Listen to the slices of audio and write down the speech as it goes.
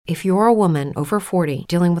If you're a woman over 40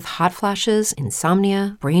 dealing with hot flashes,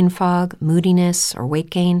 insomnia, brain fog, moodiness, or weight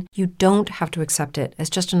gain, you don't have to accept it as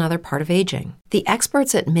just another part of aging. The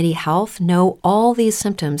experts at MIDI Health know all these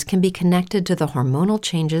symptoms can be connected to the hormonal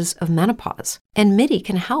changes of menopause. And MIDI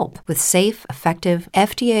can help with safe, effective,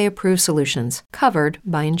 FDA-approved solutions covered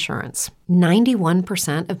by insurance.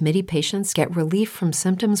 91% of MIDI patients get relief from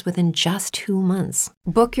symptoms within just 2 months.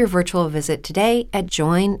 Book your virtual visit today at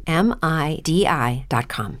joinmidi.com.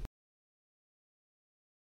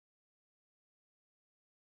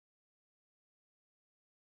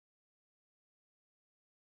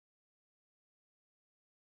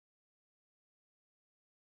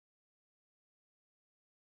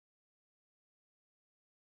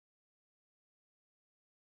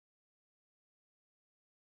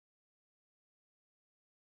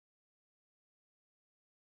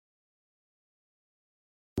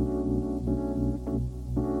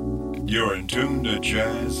 You're in tune to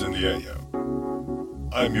Jazz in the AM.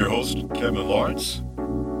 I'm your host, Kevin Lawrence,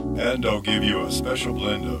 and I'll give you a special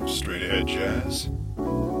blend of straight-ahead jazz,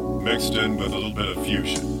 mixed in with a little bit of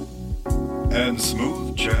fusion, and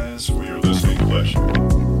smooth jazz for your listening pleasure.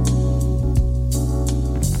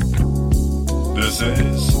 This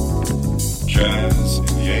is Jazz in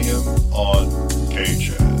the AM on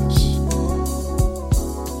K-Jazz.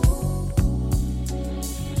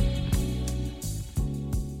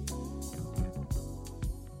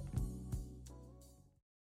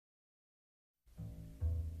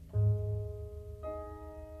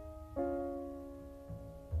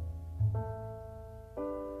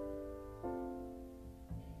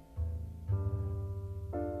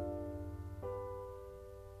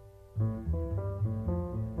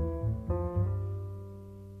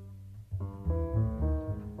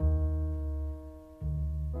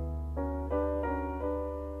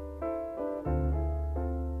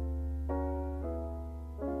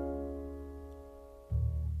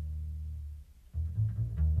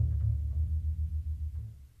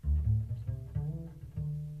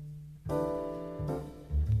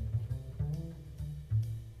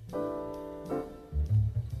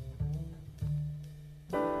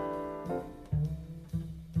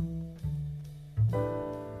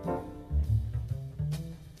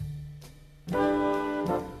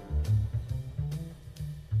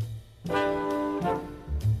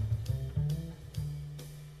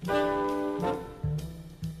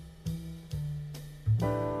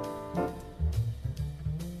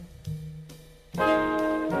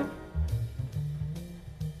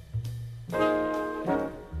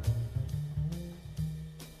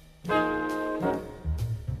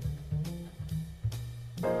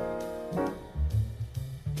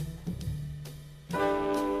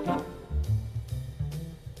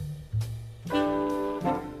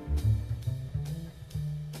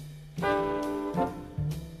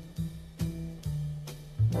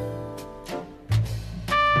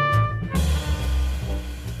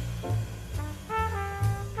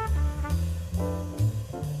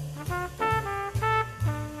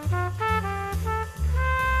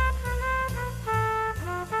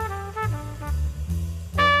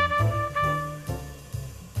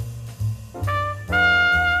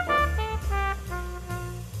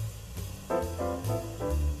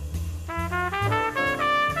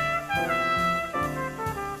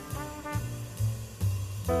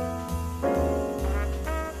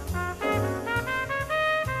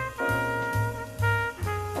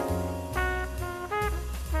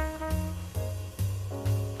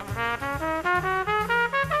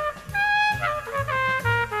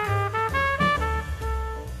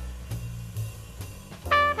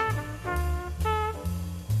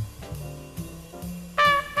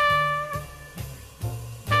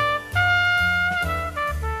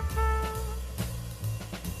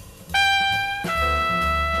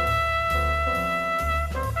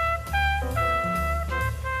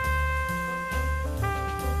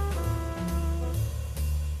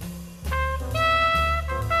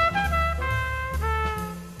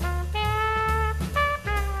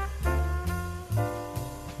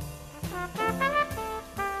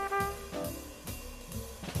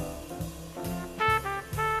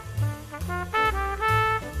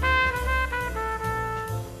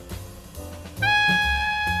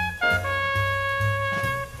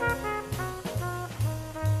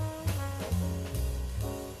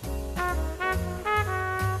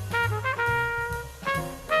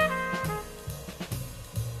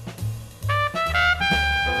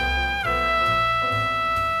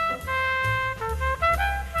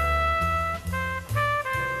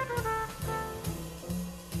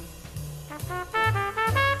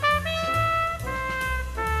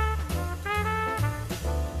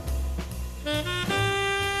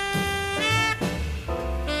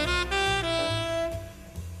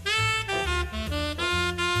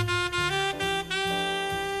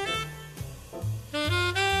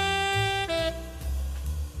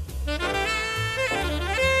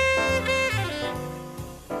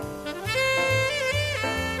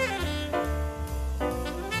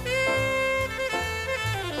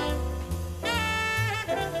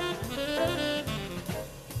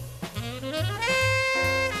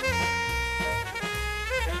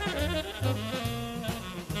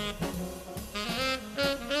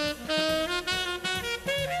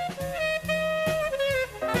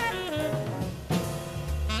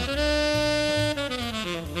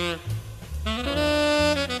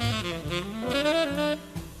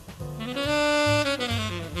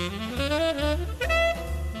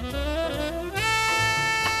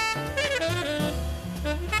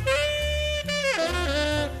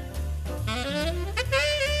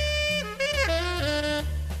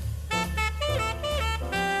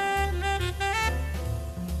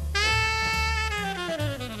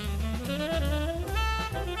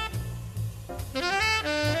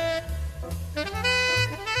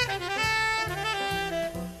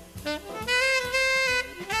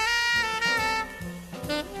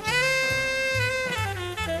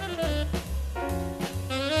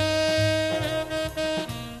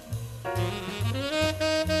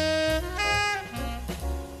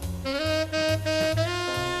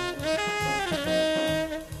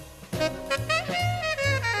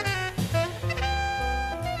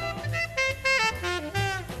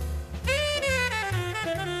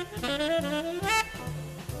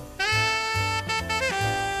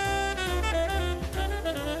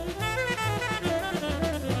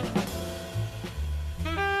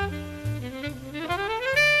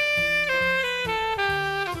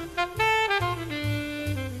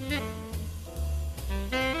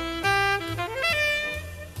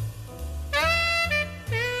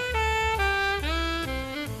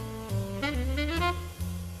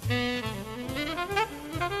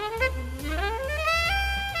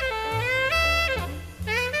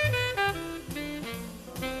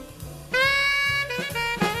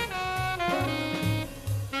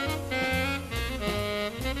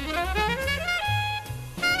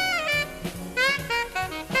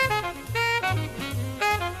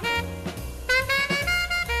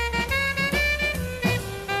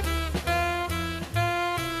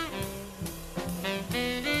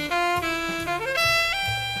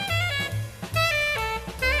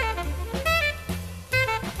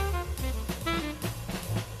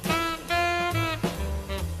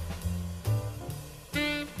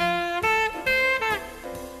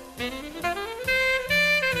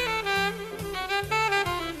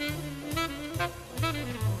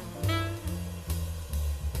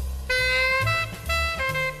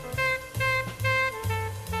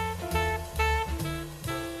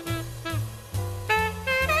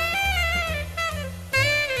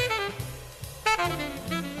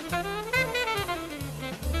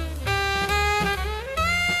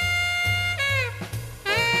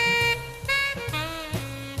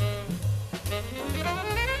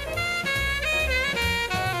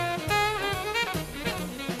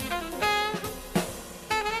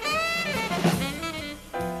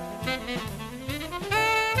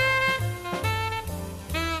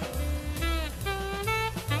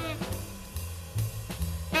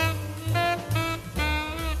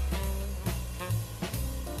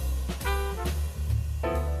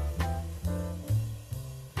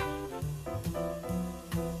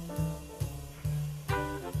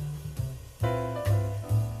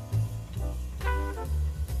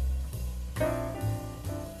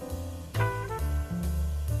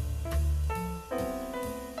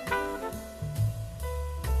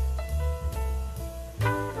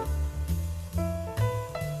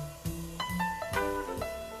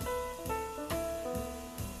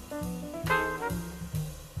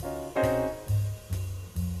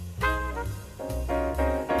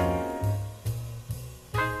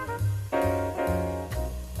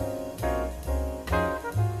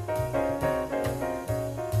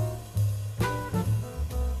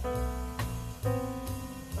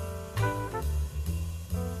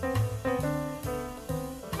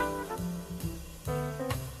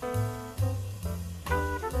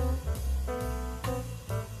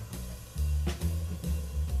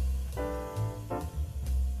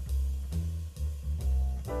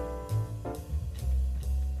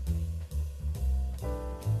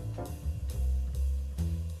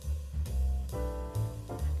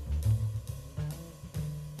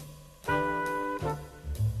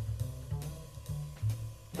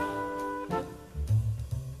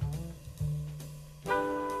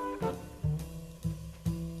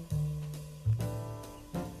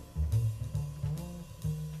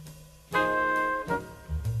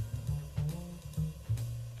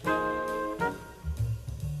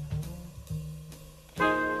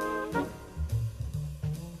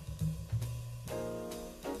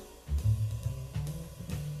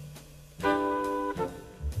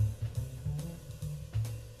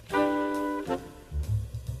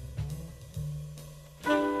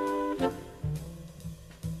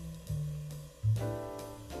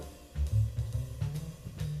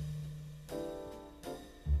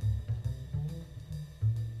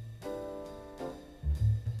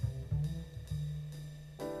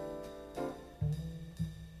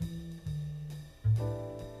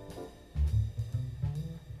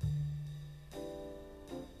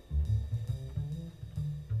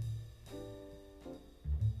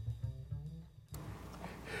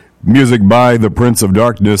 Music by the Prince of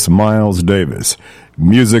Darkness, Miles Davis.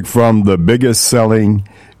 Music from the biggest selling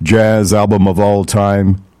jazz album of all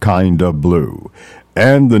time, Kinda Blue.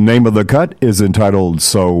 And the name of the cut is entitled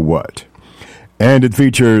So What? And it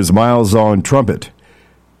features Miles on trumpet,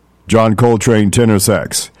 John Coltrane tenor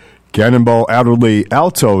sax, Cannonball Adderley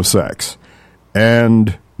alto sax,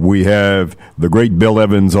 and we have the great Bill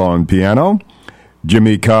Evans on piano.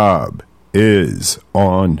 Jimmy Cobb is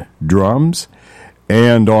on drums,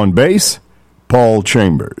 and on bass, Paul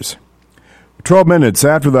Chambers. 12 minutes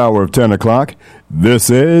after the hour of 10 o'clock, this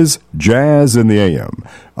is Jazz in the AM.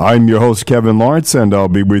 I'm your host, Kevin Lawrence, and I'll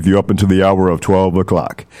be with you up until the hour of 12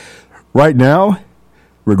 o'clock. Right now,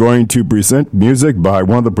 we're going to present music by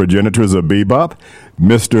one of the progenitors of bebop,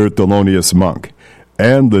 Mr. Thelonious Monk.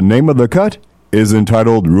 And the name of the cut is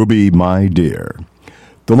entitled Ruby, My Dear.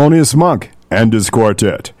 Thelonious Monk and his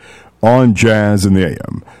quartet on Jazz in the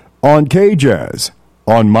AM, on K-Jazz,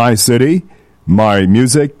 on My City,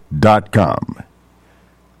 mymusic.com.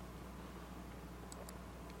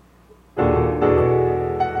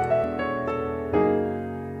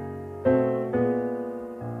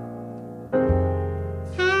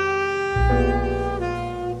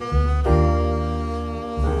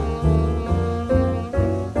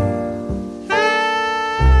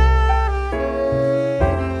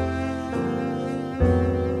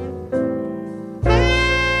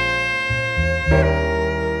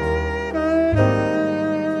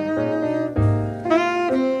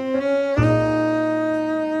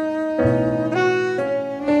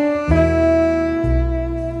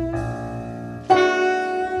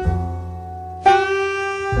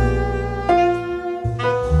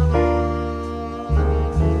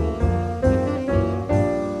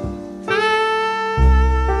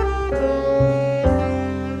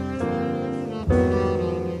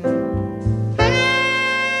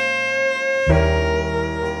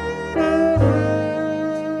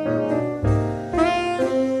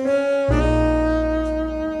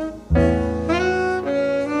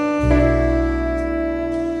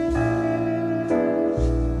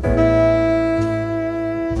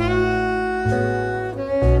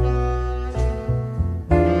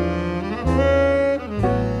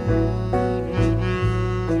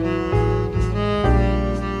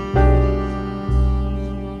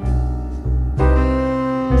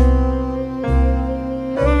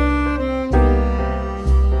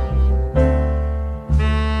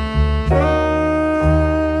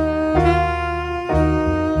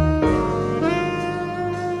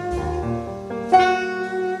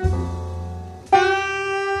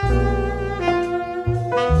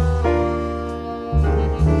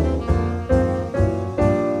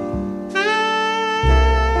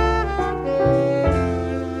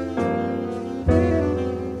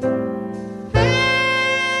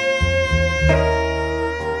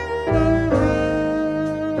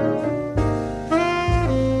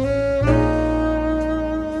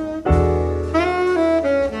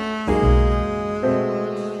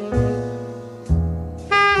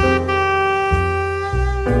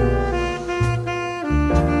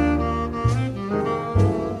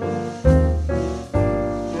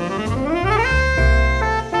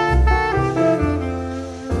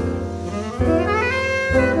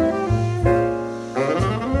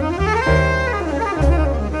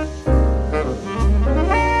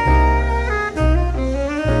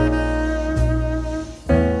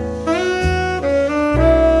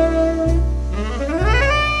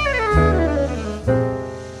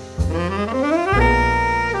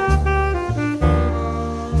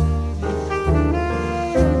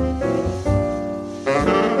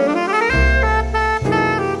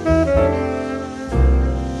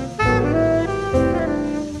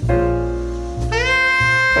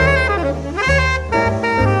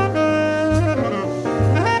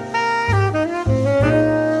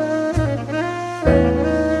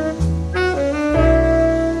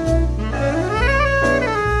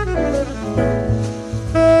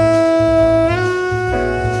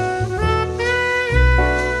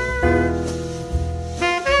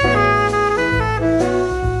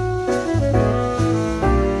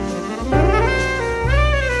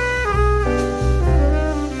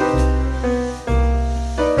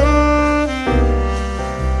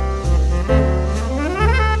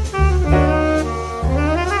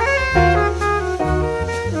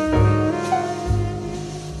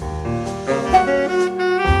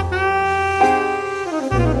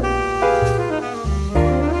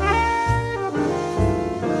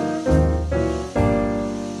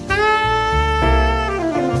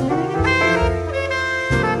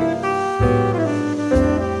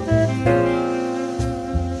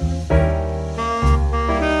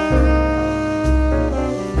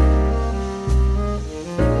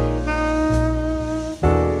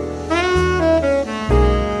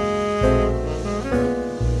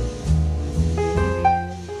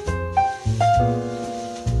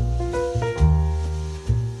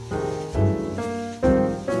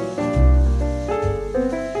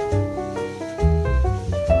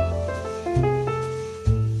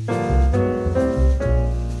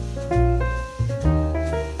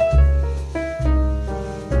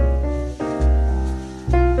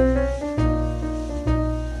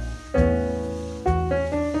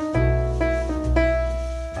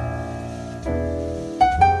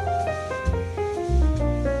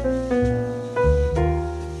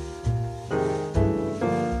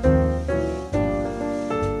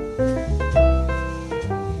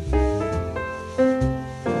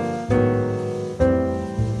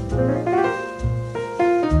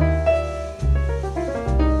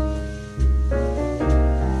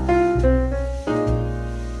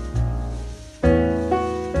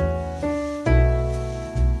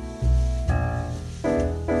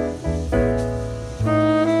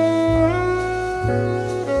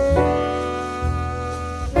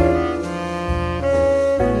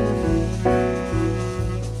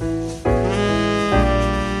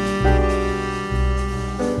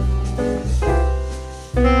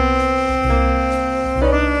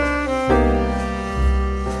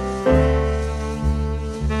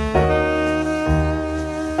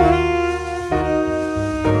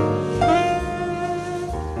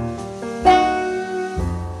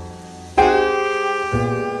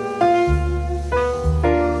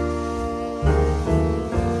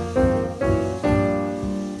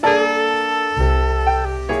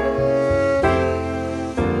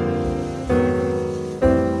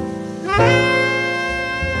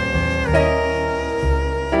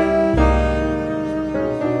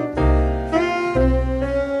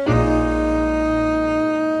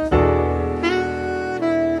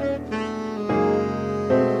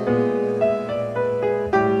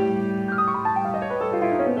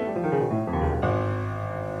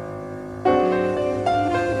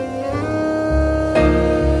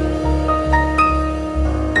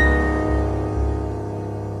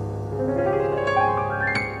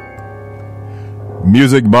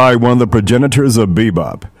 Music by one of the progenitors of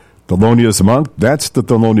bebop, Thelonious Monk. That's the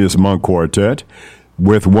Thelonious Monk Quartet,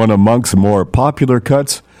 with one of Monk's more popular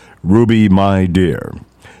cuts, Ruby My Dear.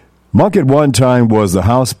 Monk at one time was the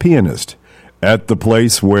house pianist at the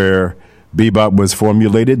place where bebop was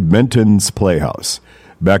formulated, Minton's Playhouse,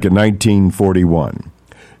 back in 1941.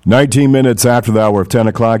 19 minutes after the hour of 10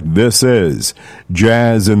 o'clock, this is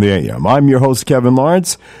Jazz in the AM. I'm your host, Kevin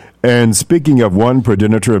Lawrence. And speaking of one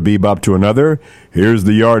progenitor of bebop to another, here's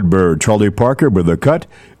the Yardbird, Charlie Parker, with a cut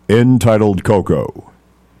entitled Coco.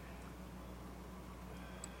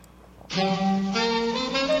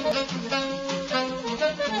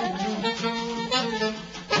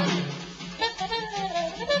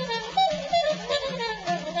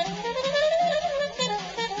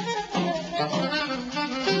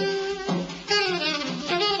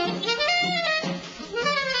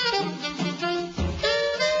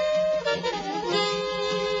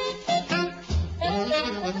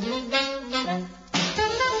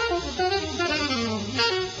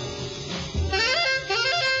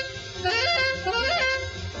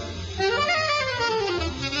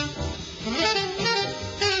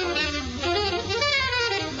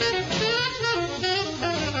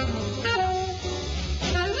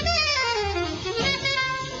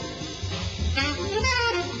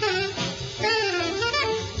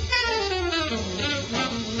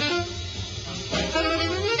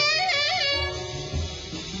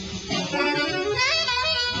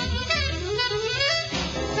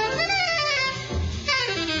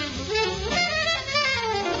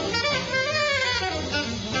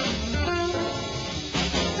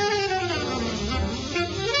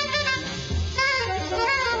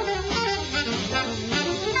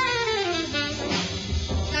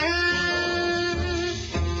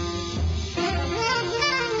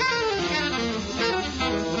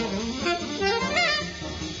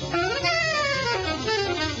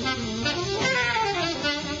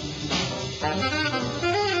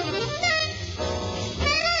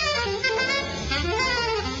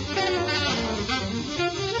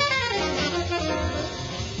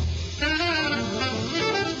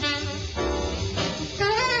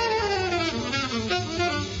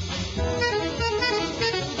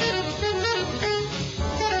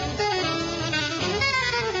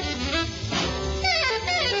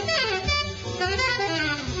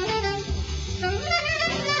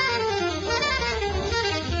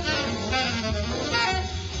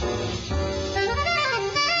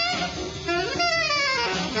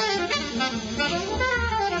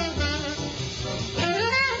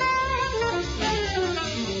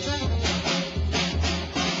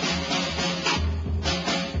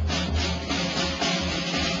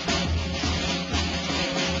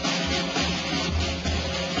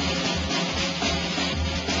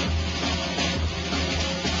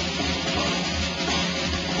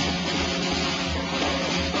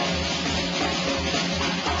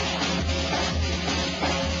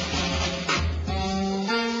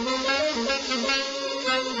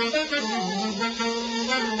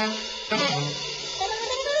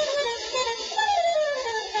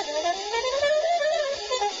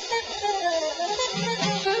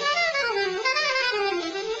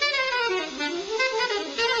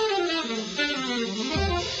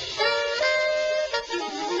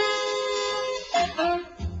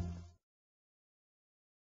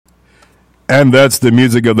 And that's the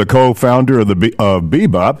music of the co-founder of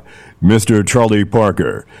bebop, Mr. Charlie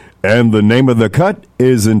Parker. And the name of the cut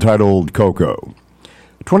is entitled Coco.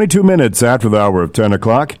 22 minutes after the hour of 10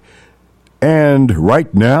 o'clock. And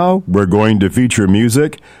right now, we're going to feature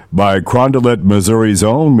music by Carondelet, Missouri's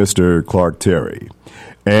own Mr. Clark Terry.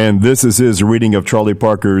 And this is his reading of Charlie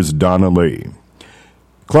Parker's Donna Lee.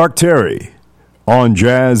 Clark Terry on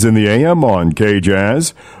Jazz in the AM on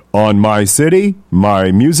K-Jazz on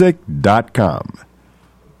mycitymymusic.com.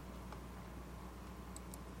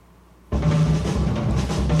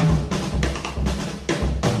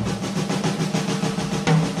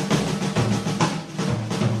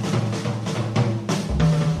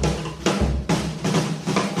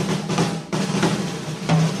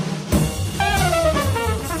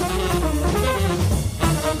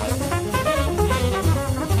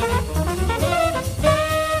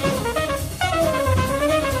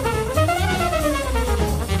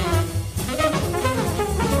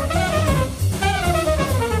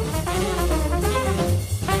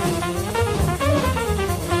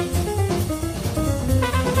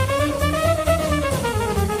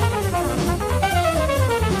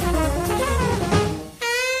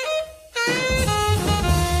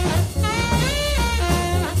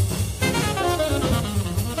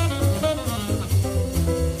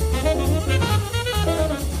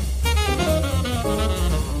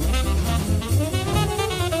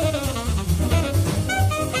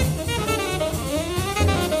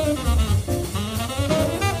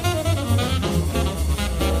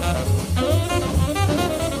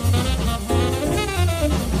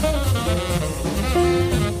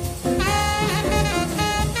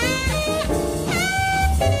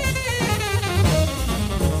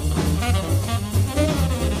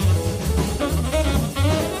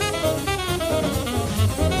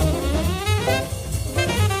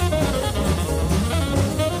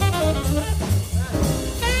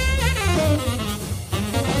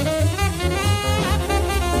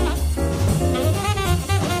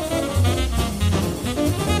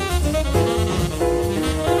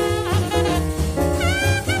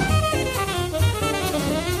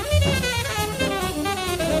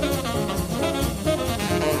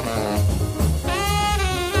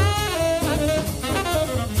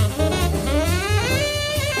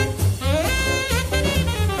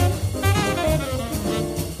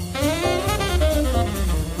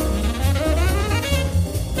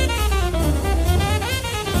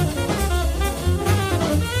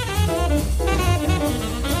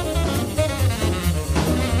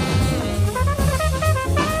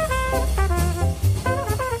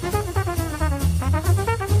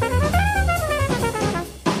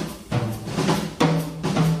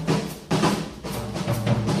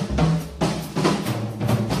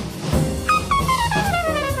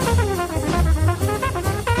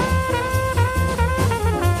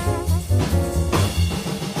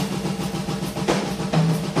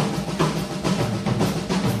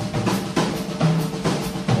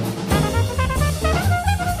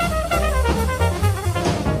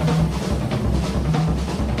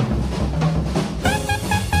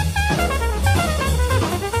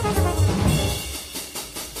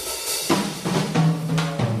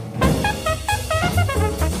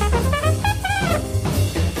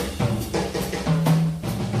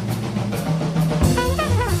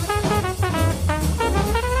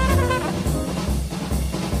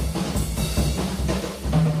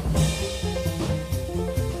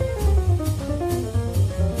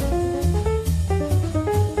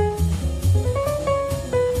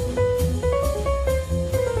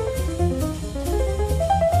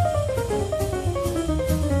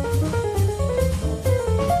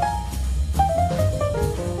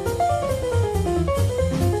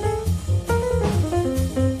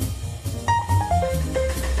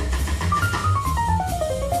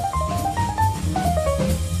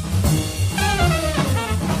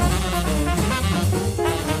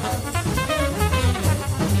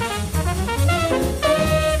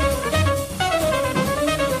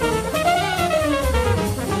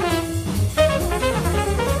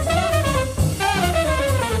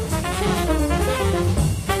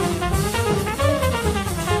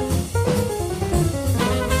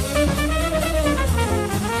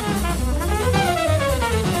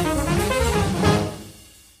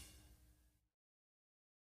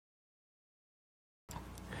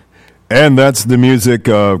 And that's the music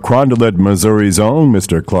of Carondelet, Missouri's own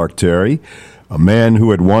Mr. Clark Terry, a man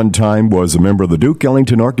who at one time was a member of the Duke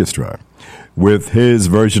Ellington Orchestra, with his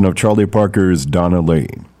version of Charlie Parker's Donna Lee.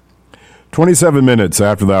 27 minutes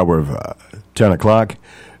after the hour of 10 o'clock,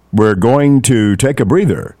 we're going to take a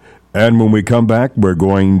breather. And when we come back, I'm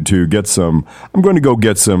going to go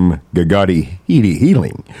get some Gagati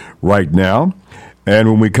healing right now.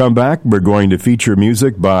 And when we come back, we're going to feature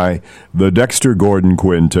music by the Dexter Gordon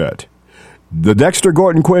Quintet. The Dexter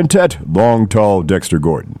Gordon Quintet, long, tall Dexter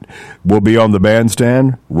Gordon, will be on the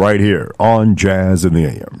bandstand right here on Jazz in the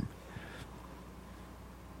AM.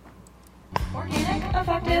 Organic,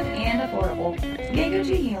 effective, and affordable.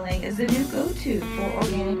 Gay-Gucci Healing is the new go-to for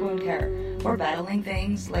organic wound care. For battling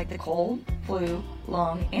things like the cold, flu,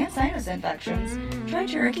 lung, and sinus infections, try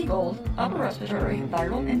Cherokee Gold Upper Respiratory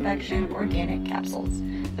Viral Infection Organic Capsules.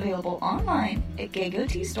 Available online at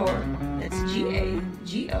Gay-Gucci Store, that's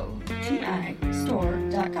GAGOTI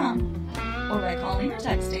store.com, or by calling or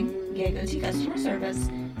texting Gay-Gucci Customer Service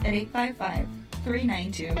at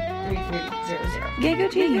 855-392-3300.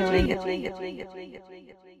 Gay-Gucci Healing.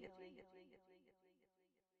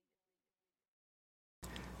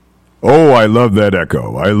 Oh, I love that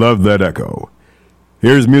echo. I love that echo.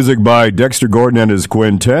 Here's music by Dexter Gordon and his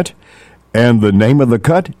quintet, and the name of the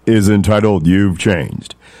cut is entitled You've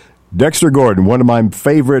Changed. Dexter Gordon, one of my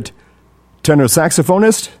favorite tenor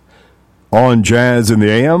saxophonists, on Jazz in the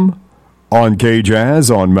AM, on K-Jazz,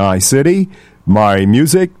 on My City,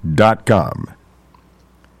 mymusic.com.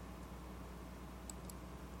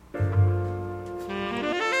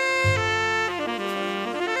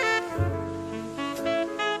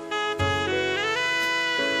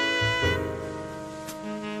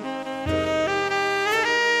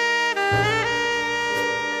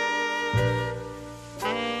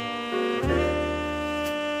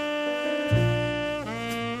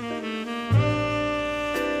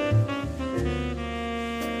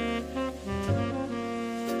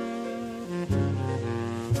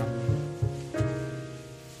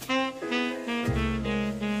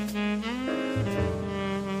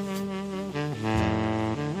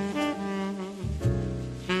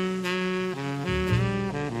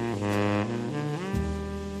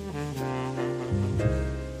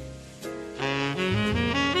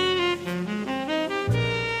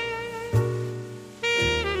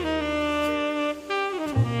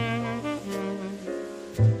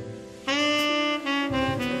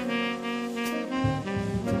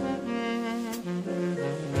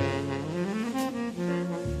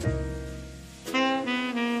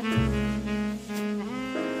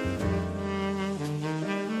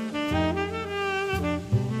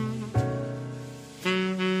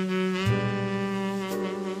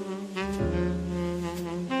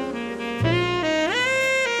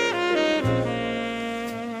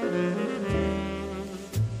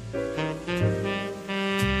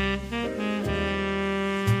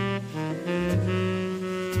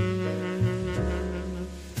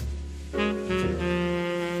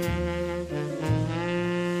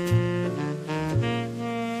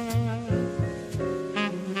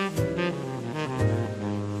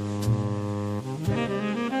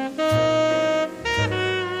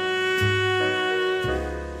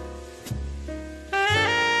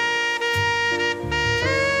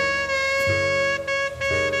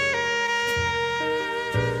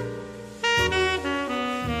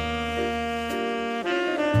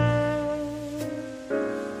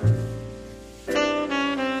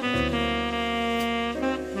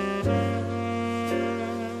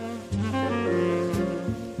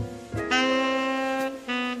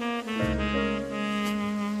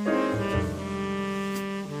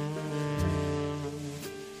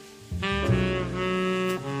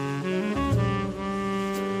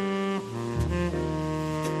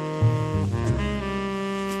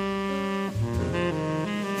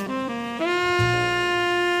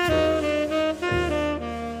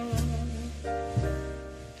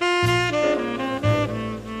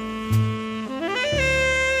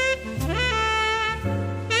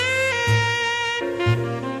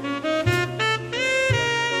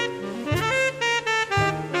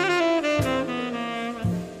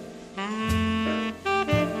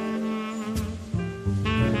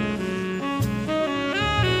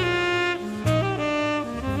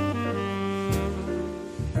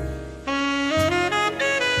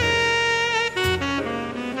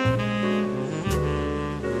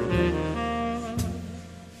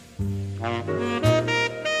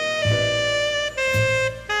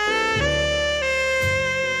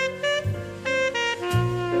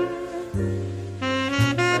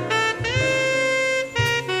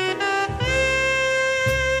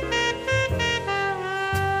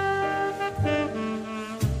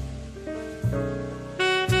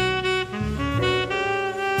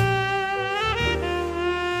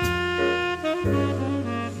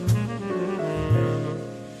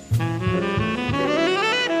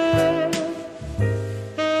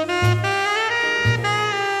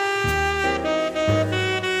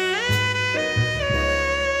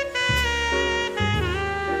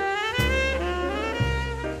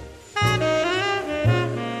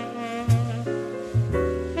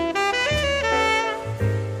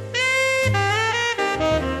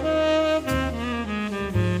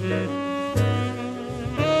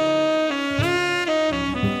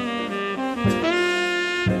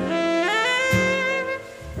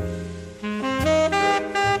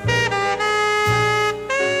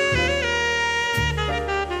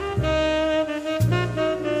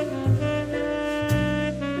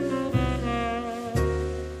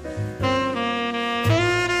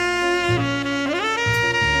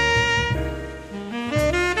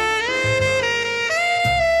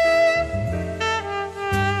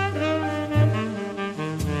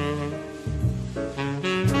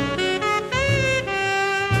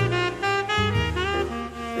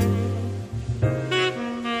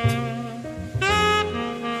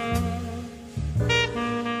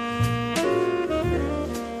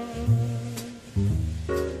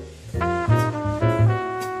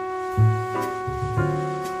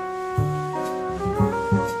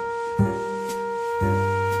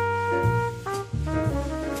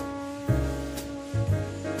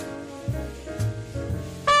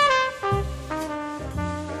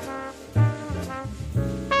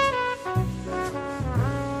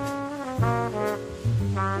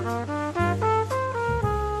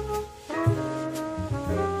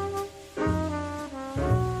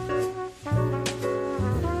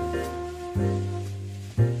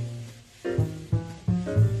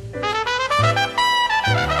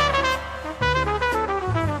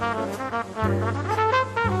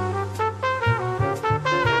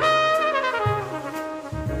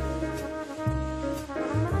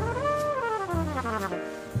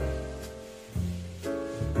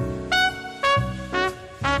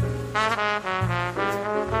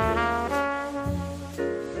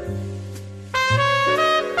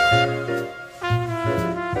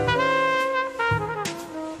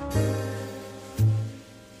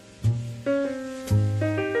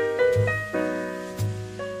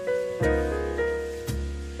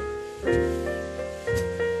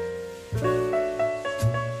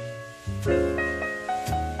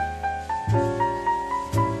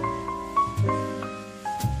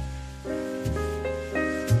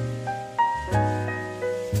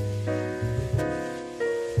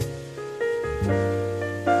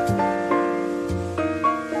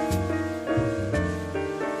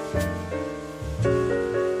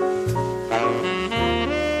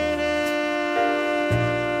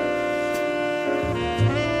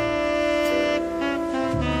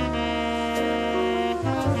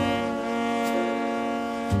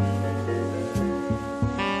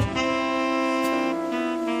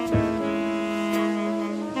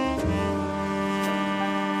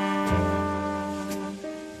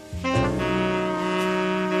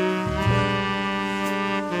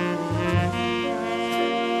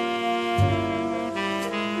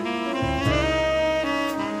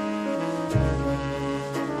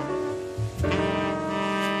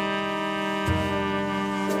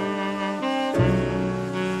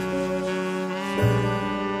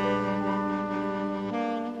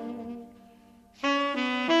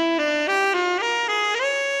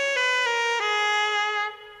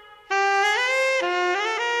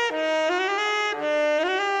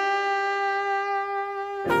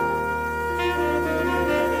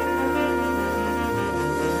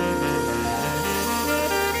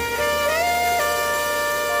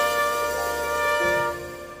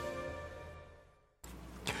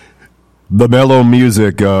 The mellow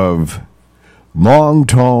music of Long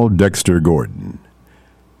Tall Dexter Gordon,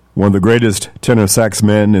 one of the greatest tenor sax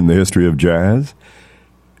men in the history of jazz,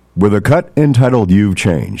 with a cut entitled You've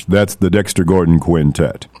Changed. That's the Dexter Gordon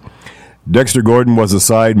Quintet. Dexter Gordon was a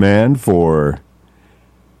sideman for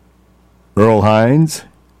Earl Hines,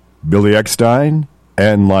 Billy Eckstine,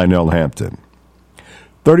 and Lionel Hampton.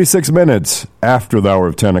 36 minutes after the hour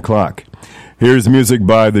of 10 o'clock. Here's music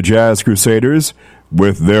by the Jazz Crusaders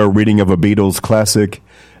with their reading of a Beatles classic,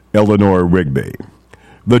 Eleanor Rigby.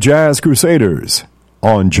 The Jazz Crusaders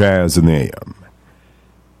on Jazz in the AM.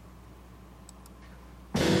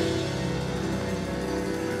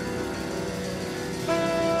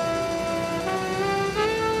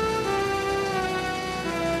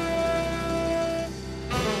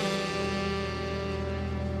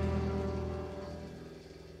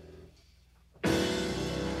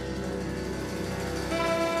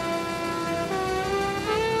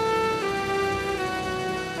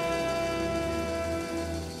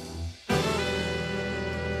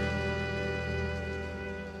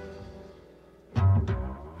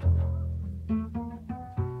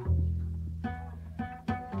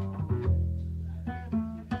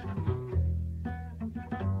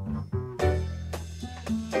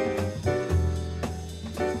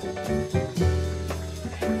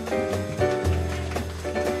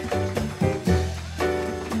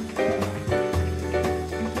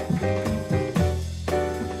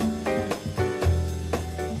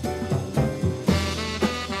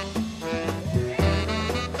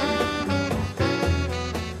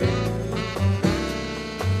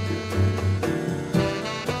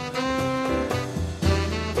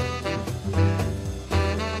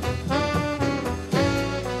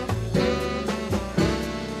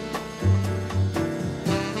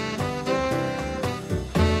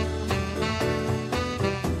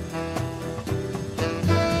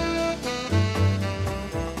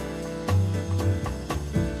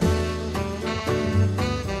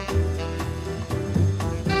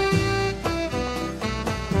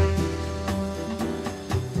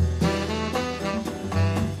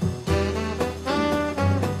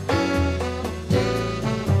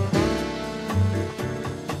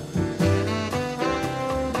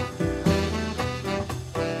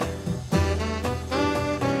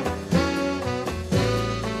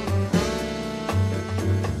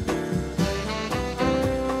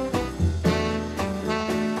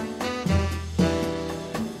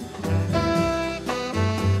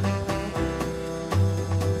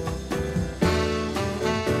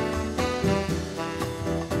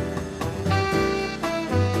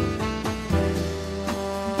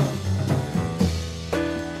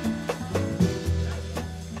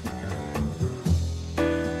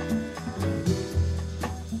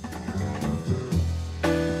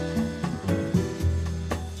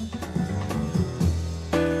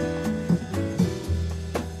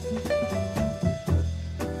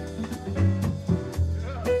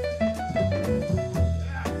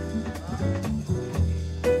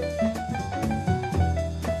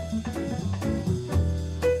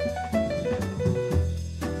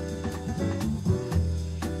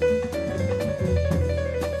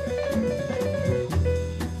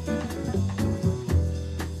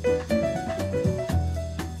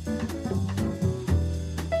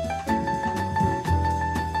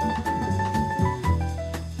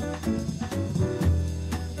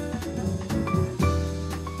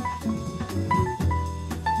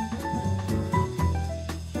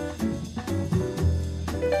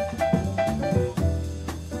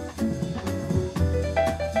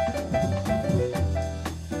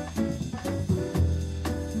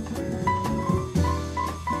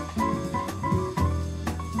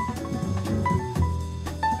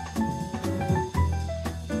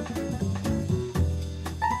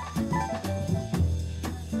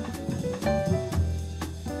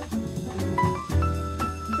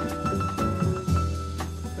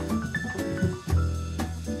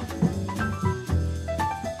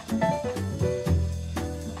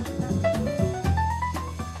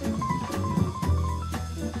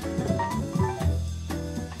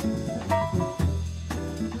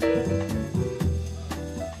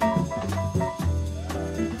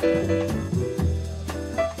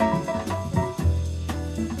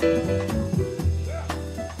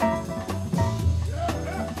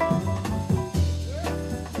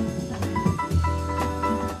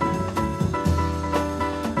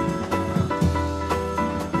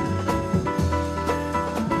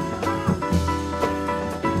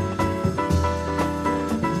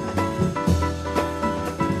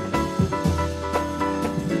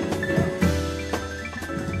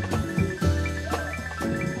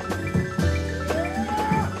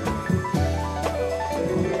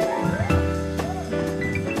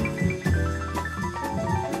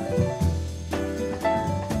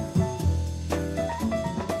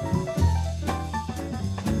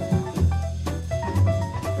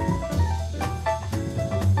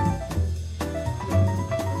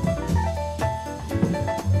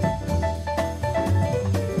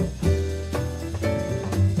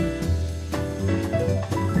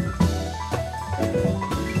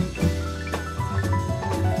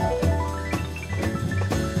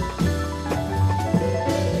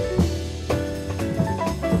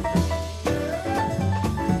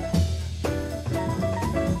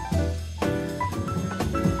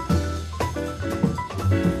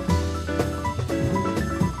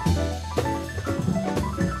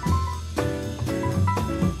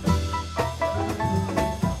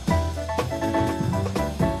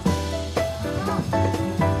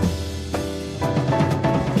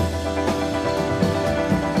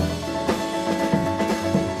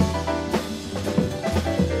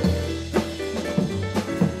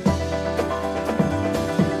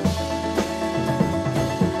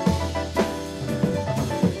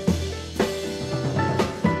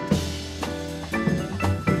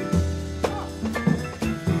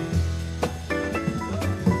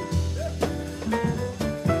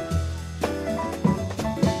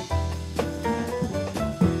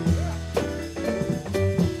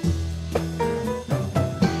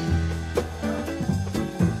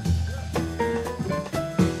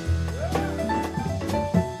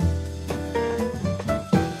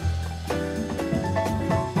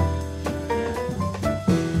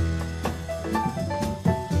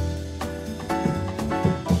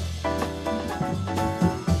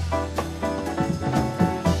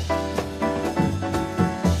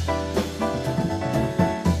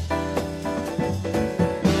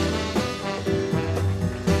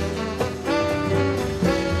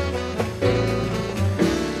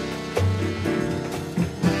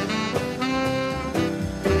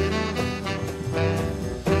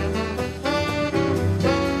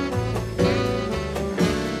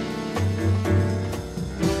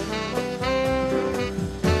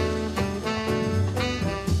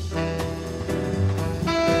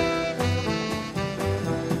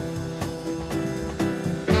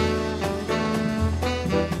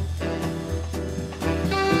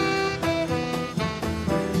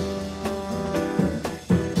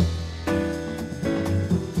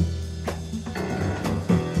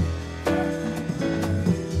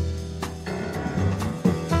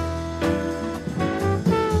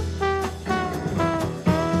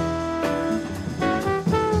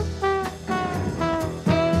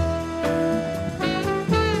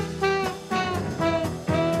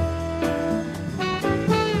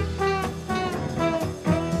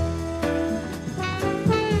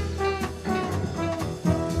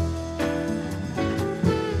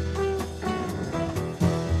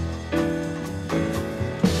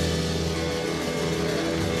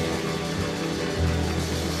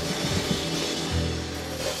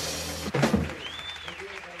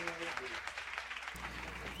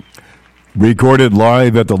 Recorded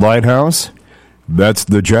live at the Lighthouse, that's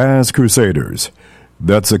the Jazz Crusaders.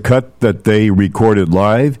 That's a cut that they recorded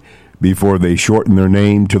live before they shortened their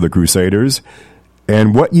name to the Crusaders.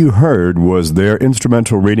 And what you heard was their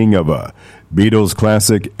instrumental reading of a Beatles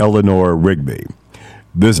classic, Eleanor Rigby.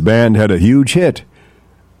 This band had a huge hit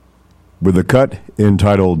with a cut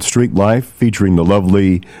entitled Street Life, featuring the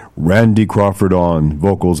lovely Randy Crawford on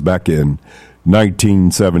vocals back in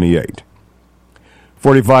 1978.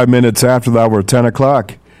 45 minutes after the hour 10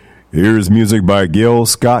 o'clock, here's music by Gil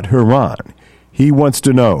Scott-Heron. He wants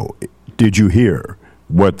to know, did you hear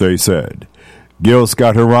what they said? Gil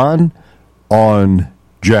Scott-Heron on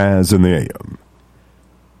Jazz in the AM.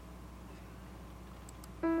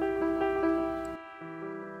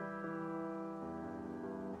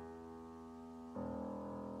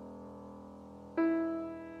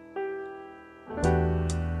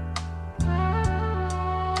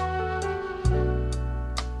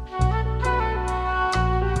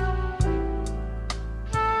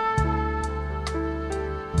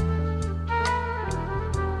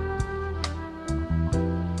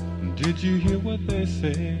 Did you hear what they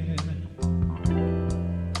said?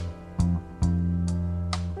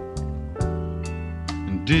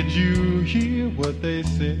 Did you hear what they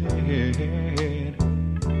said?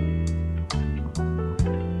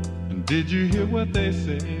 Did you hear what they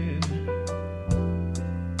said?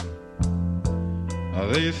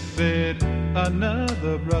 They said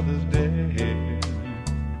another brother's dead.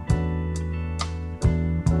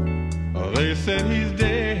 They said he's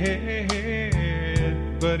dead,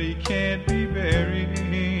 but he can't be buried.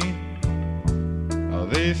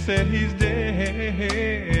 They said he's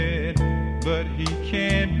dead, but he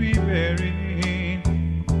can't be buried.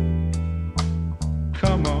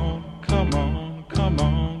 Come on, come on, come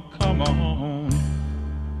on, come on.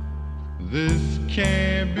 This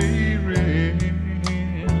can't be real.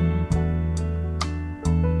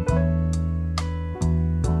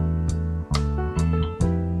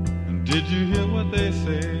 Did you hear what they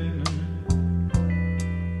said?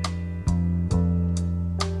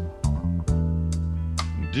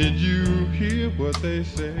 Did you hear what they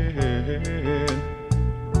said?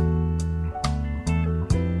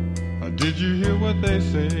 Did you hear what they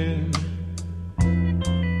said?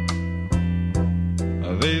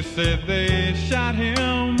 They said they shot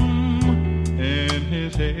him in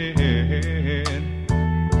his head,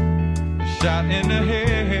 shot in the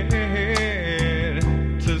head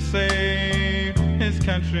to save his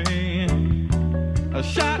country, a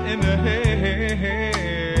shot in the head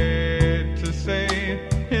to save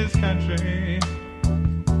his country.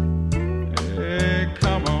 Hey,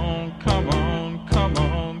 come on, come on, come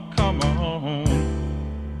on, come on.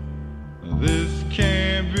 This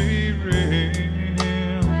can't be real.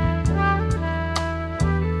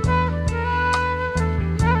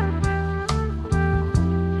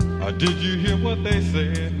 Did you hear what they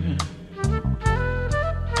said?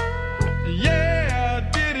 Yeah,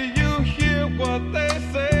 did you hear what they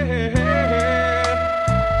said?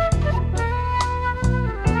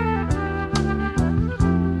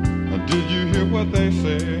 Did you hear what they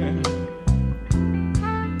said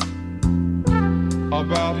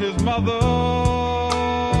about his mother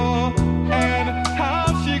and how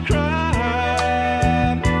she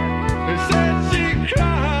cried? They said she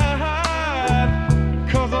cried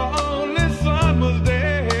 'cause her only son was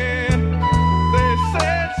dead. They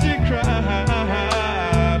said she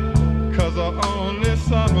cried 'cause her only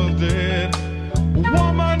son was dead.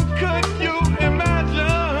 Woman, could you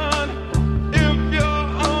imagine if your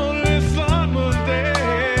only son was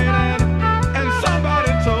dead and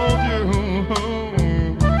somebody told you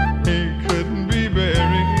he couldn't be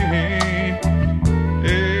buried?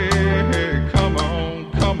 Hey, come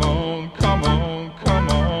on, come on, come on, come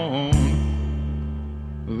on.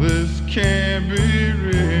 This can't be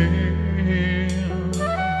real.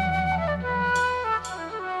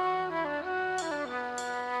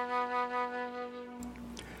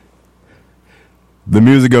 The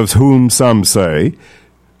music of whom some say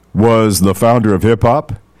was the founder of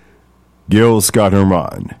hip-hop, Gil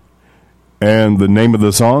Scott-Heron. And the name of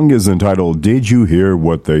the song is entitled, Did You Hear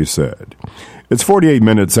What They Said? It's 48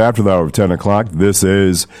 minutes after the hour of 10 o'clock. This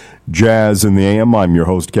is Jazz in the AM. I'm your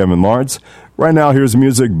host, Kevin Lawrence. Right now, here's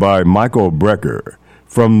music by Michael Brecker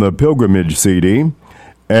from the Pilgrimage CD.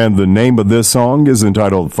 And the name of this song is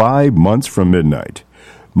entitled 5 Months from Midnight.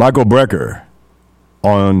 Michael Brecker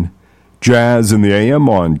on Jazz in the AM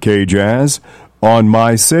on KJazz on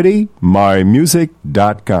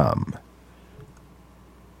mycitymymusic.com.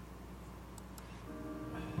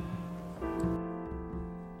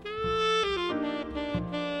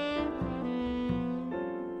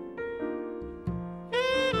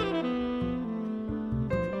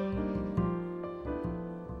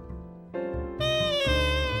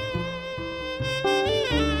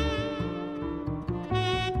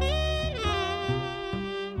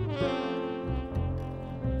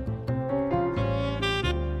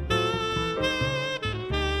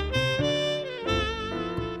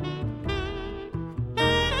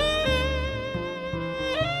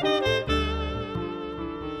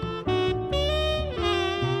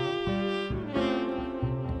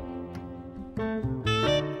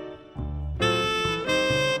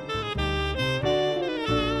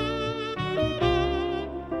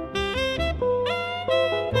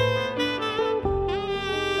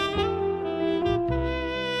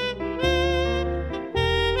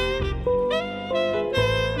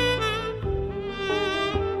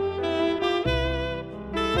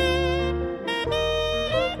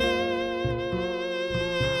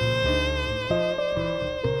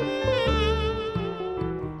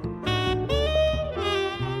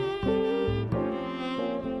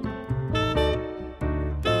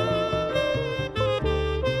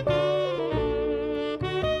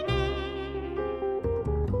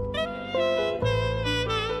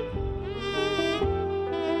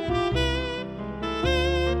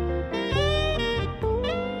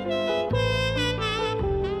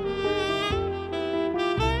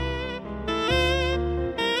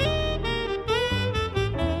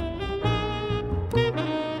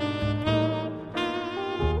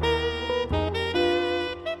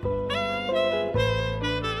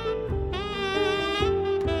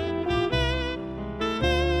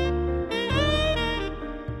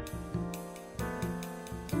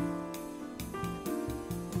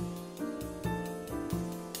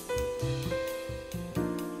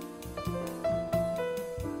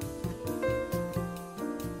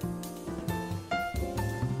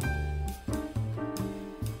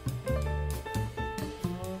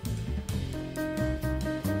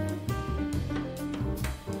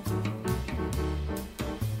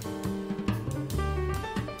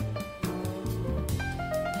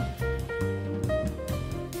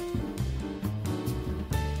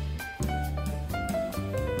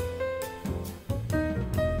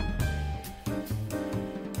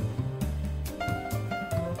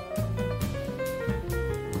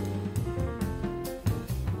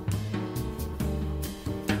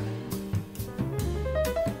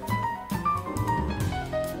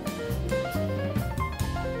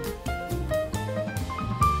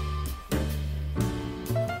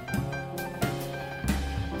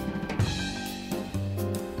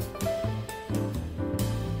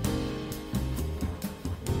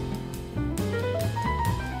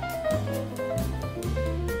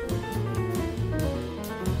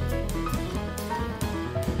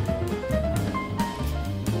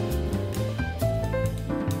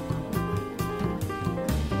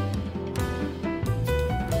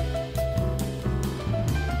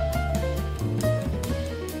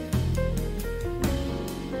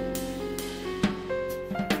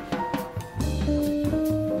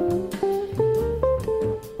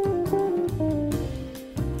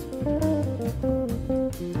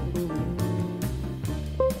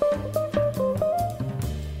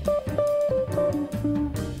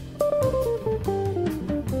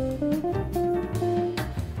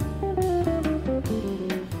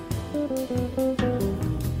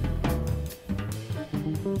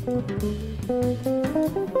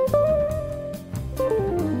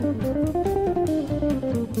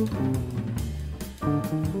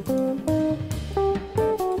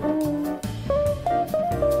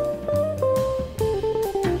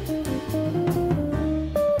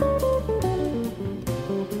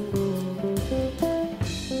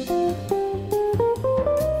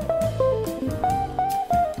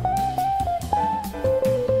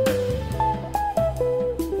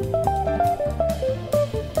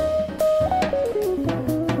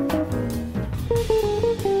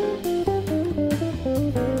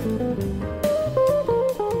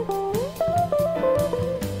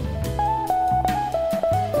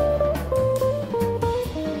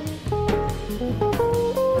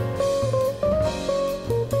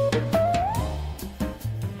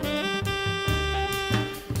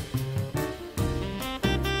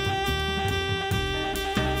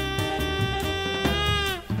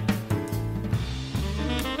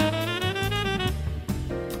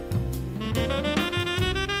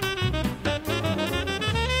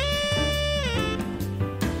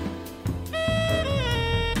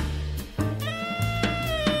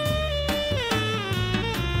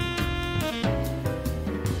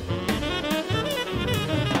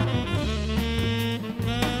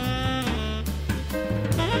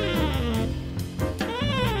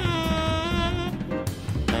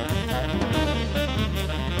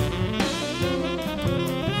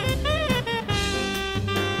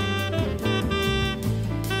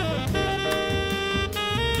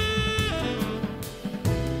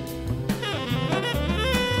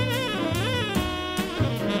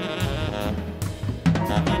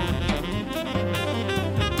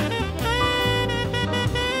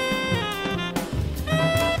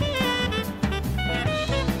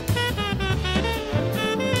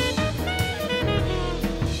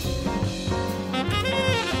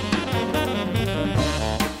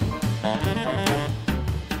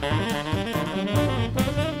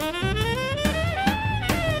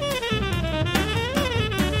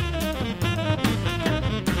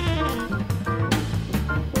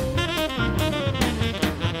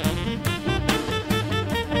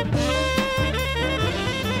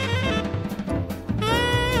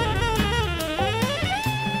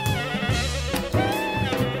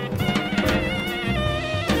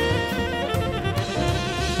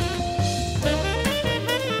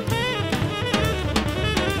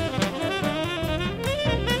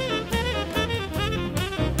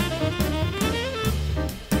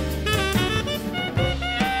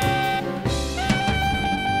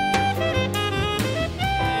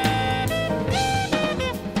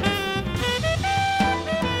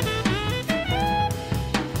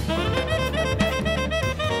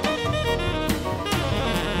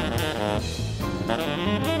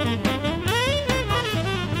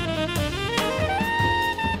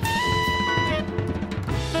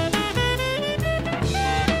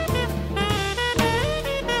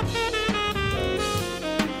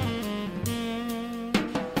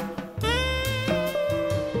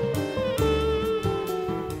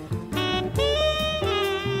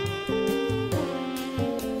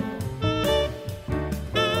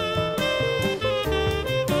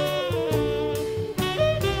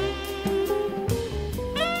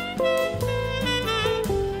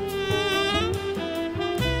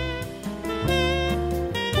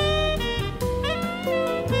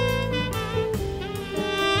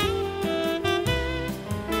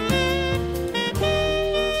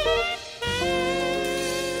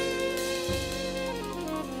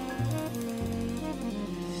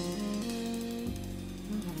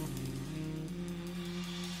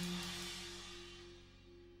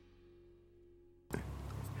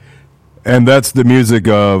 And that's the music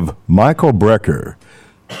of Michael Brecker,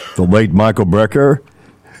 the late Michael Brecker.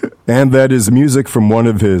 And that is music from one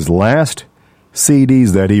of his last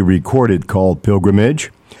CDs that he recorded called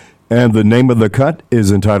Pilgrimage. And the name of the cut is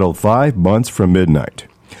entitled 5 Months from Midnight.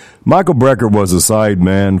 Michael Brecker was a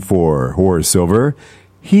sideman for Horace Silver.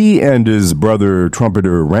 He and his brother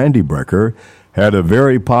trumpeter Randy Brecker had a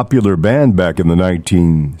very popular band back in the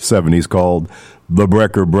 1970s called the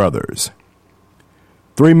Brecker Brothers.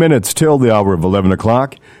 3 minutes till the hour of 11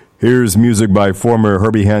 o'clock. Here's music by former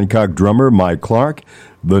Herbie Hancock drummer Mike Clark.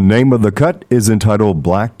 The name of the cut is entitled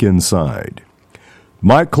Black Inside.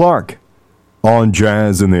 Mike Clark on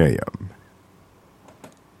Jazz in the AM.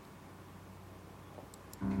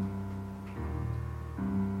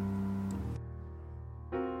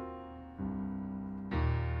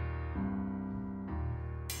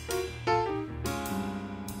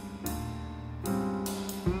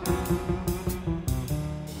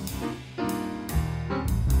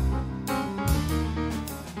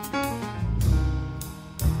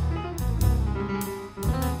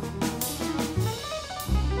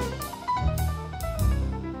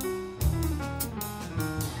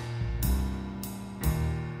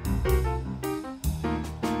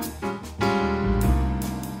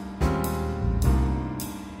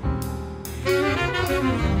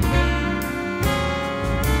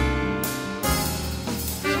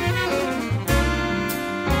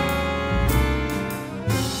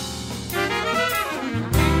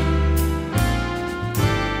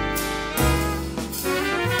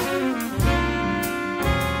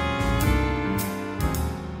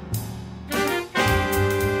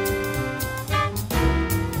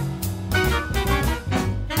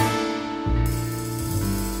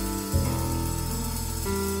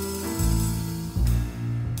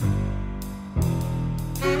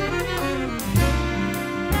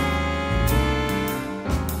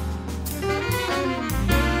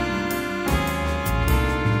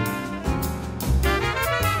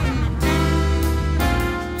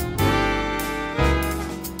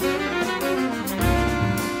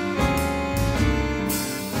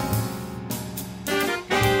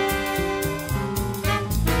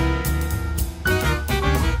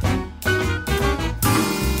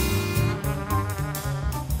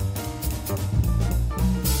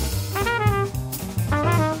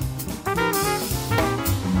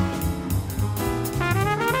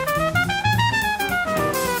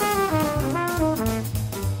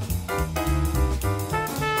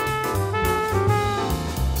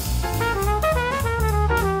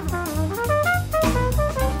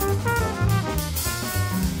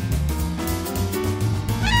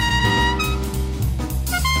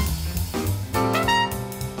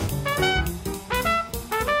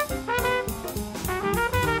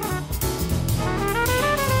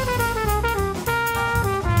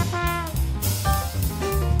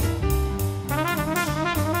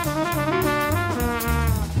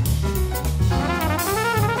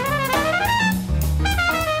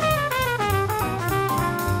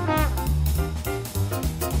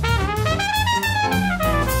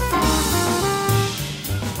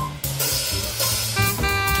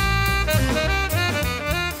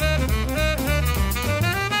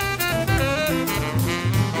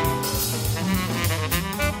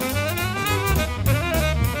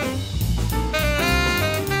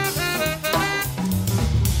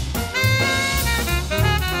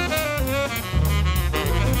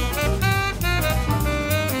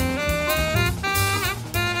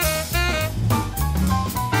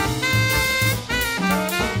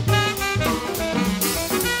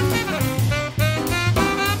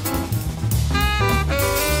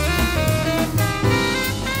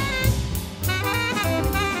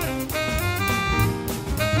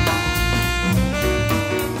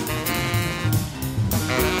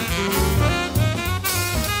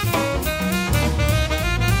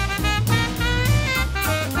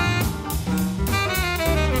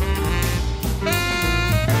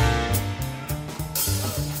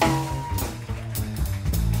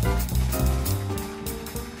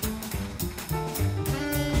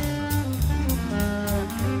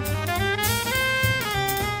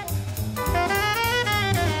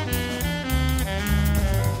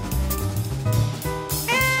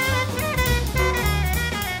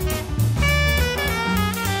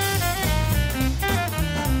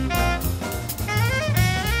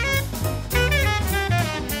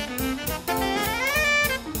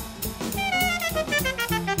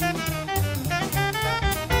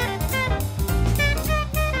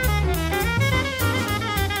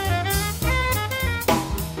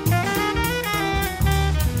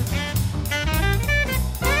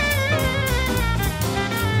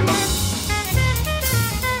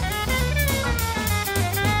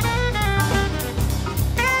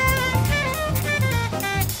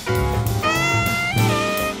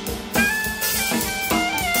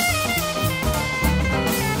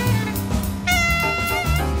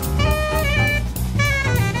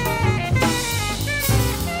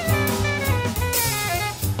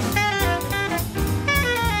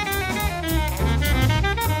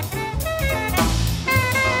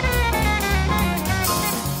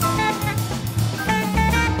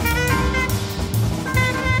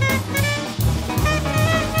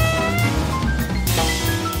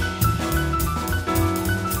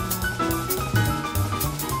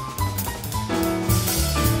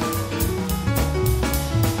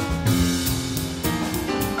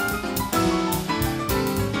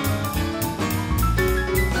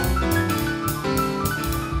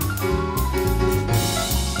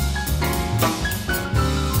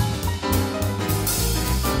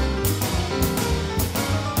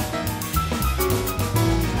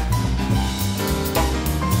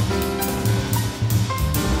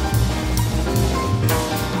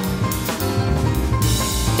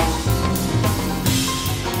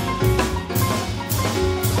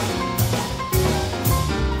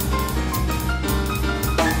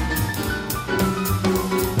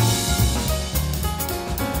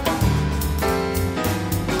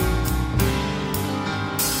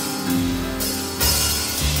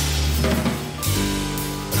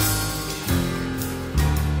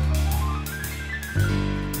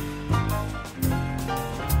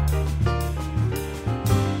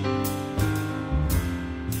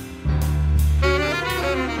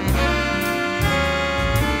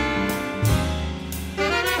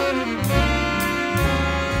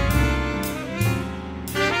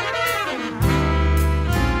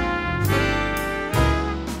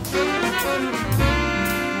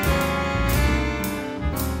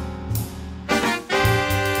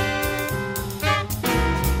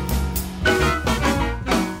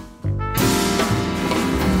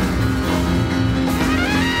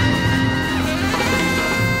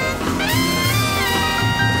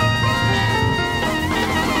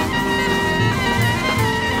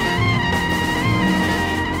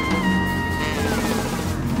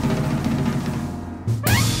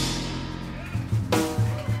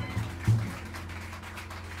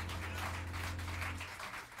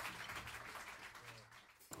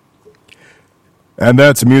 And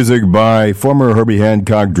that's music by former Herbie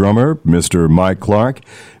Hancock drummer, Mr. Mike Clark,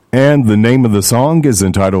 and the name of the song is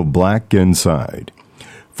entitled Black Inside.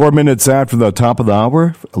 4 minutes after the top of the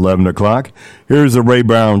hour, 11 o'clock, here's the Ray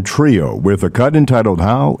Brown Trio with a cut entitled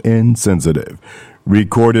How Insensitive,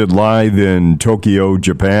 recorded live in Tokyo,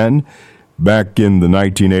 Japan, back in the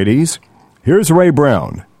 1980s. Here's Ray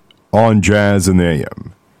Brown on Jazz in the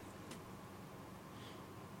AM.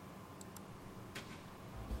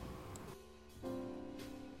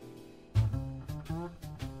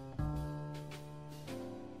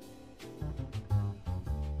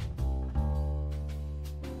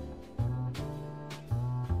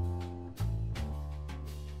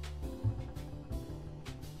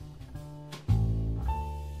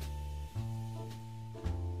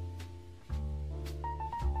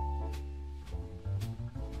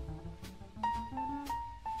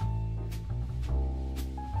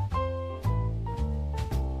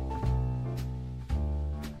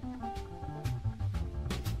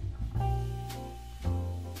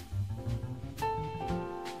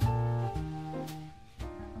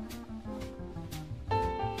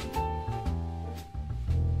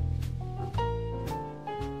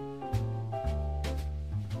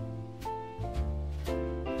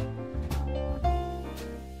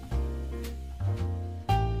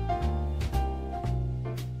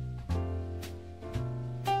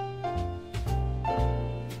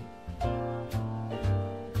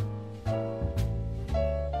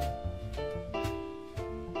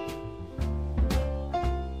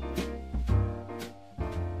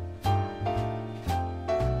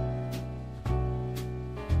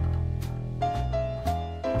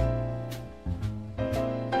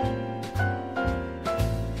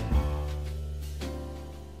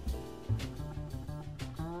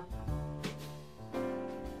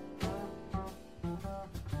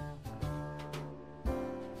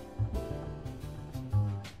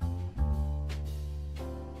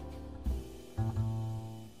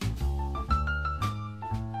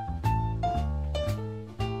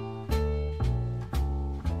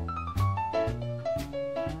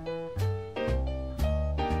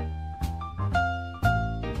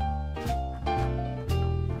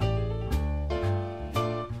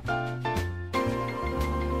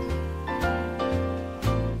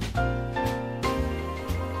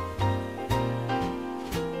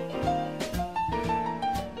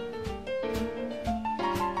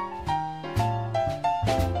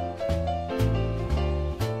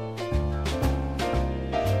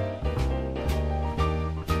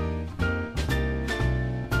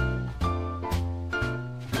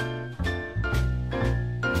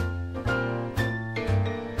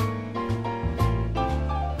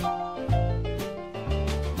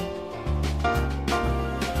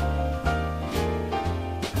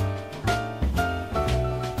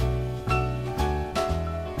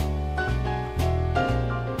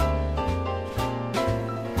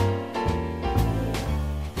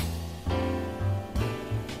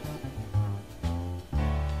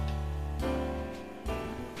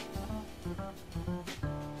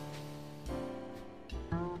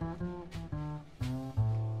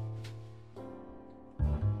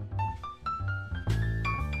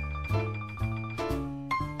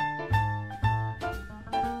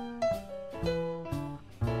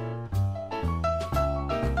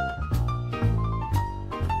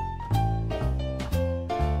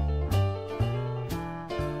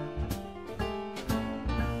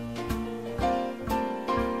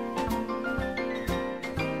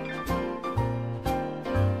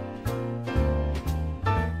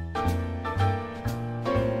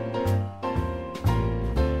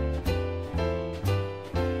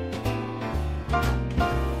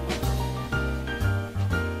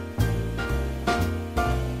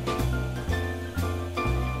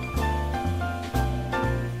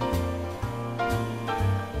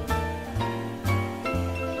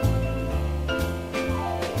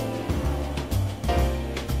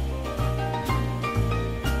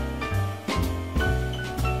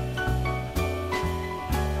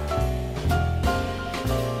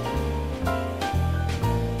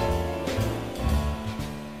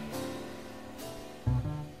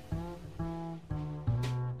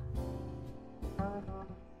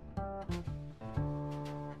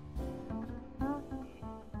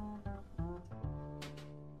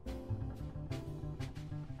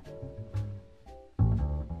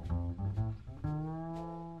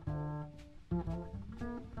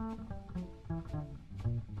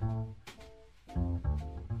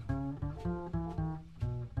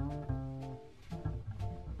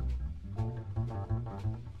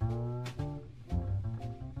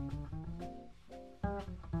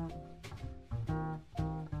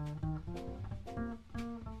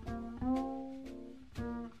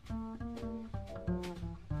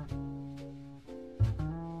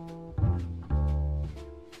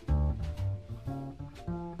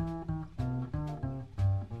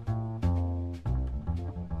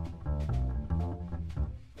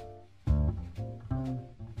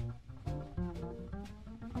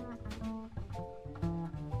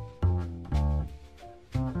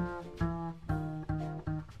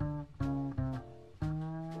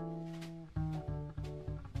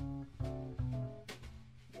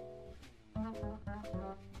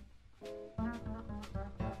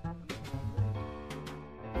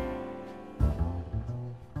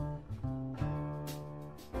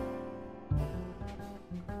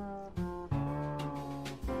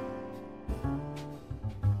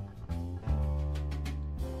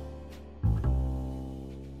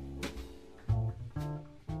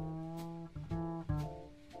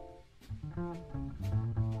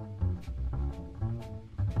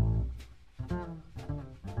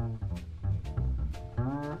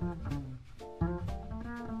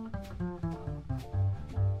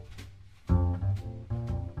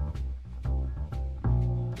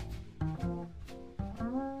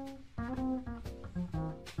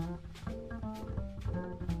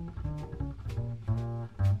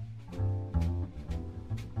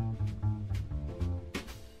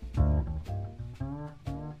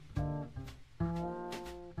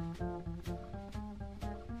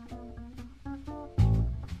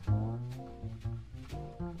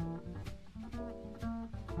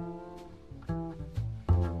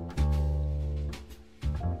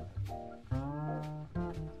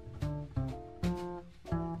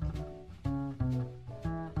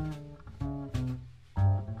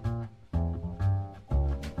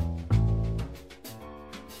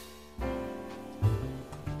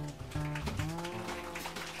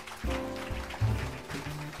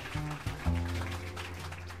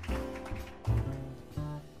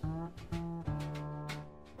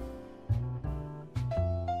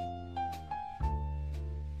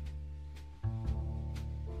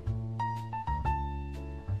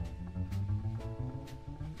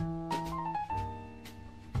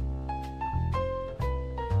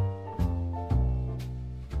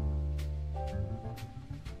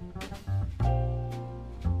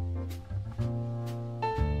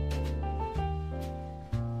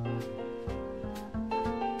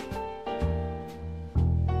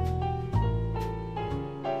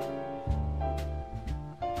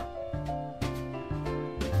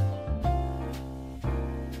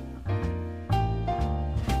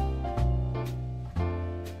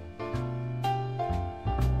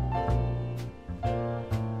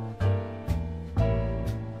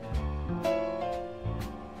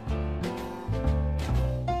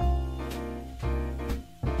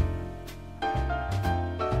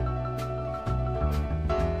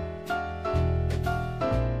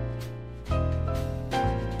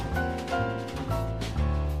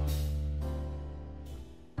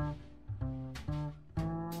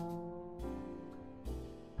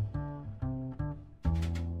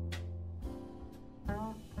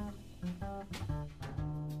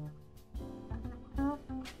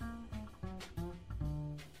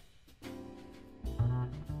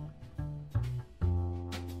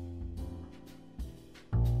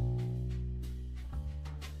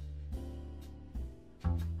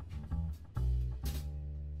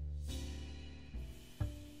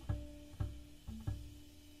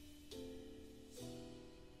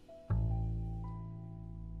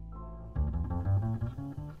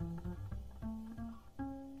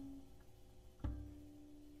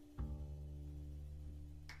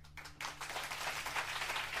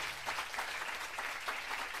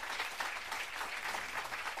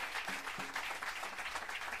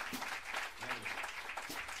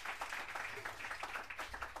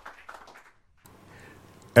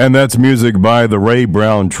 And that's music by the Ray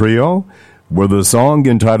Brown Trio with a song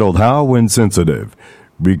entitled How Insensitive,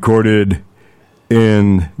 recorded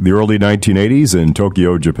in the early 1980s in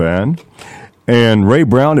Tokyo, Japan. And Ray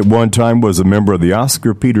Brown at one time was a member of the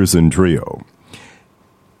Oscar Peterson Trio.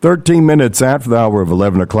 13 minutes after the hour of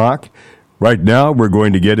 11 o'clock. Right now, we're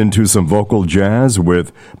going to get into some vocal jazz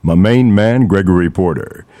with my main man, Gregory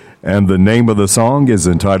Porter. And the name of the song is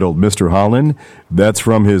entitled Mr. Holland. That's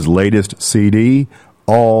from his latest CD,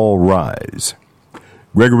 All Rise.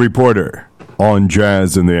 Gregory Porter on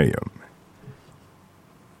Jazz in the AM.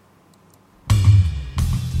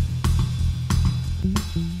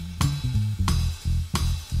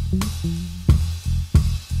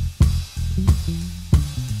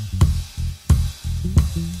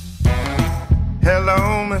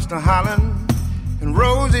 Hello, Mr. Holland, and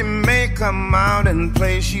Rosie may come out and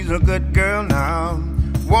play. She's a good girl now.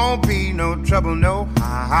 Won't be no trouble, no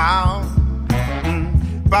how.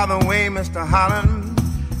 By the way, Mr. Holland,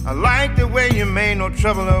 I like the way you made no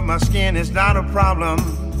trouble of my skin. It's not a problem,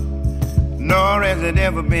 nor has it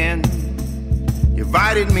ever been. You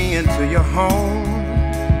invited me into your home,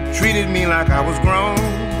 treated me like I was grown.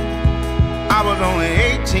 I was only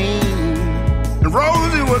 18. And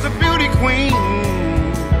Rosie was a beauty queen.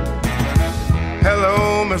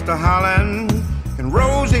 Hello, Mr. Holland, and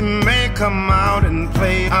Rosie may come out and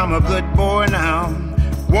play. I'm a good boy now,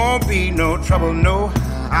 won't be no trouble, no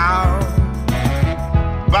how.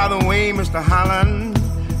 By the way, Mr. Holland,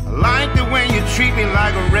 I like the way you treat me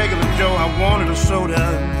like a regular Joe. I wanted a soda,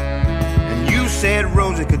 and you said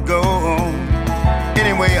Rosie could go.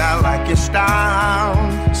 Anyway, I like your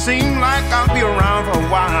style. Seem like I'll be around for a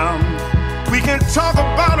while. We can talk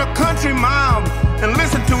about a country mile and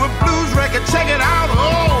listen to a blues record. Check it out.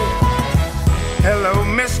 Oh, hello,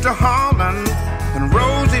 Mr. Holland, and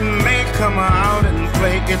Rosie may come out and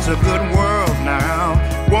play. It's a good world now.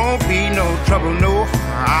 Won't be no trouble, no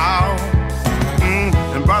how.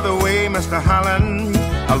 And by the way, Mr. Holland,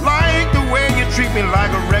 I like the way you treat me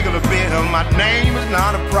like a regular bill. My name is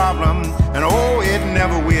not a problem, and oh, it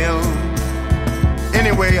never will.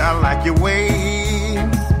 Anyway, I like your way.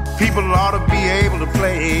 People ought to be able to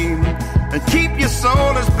play and keep your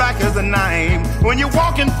soul as black as the night when you're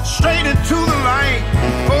walking straight into the light.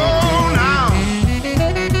 Oh, now.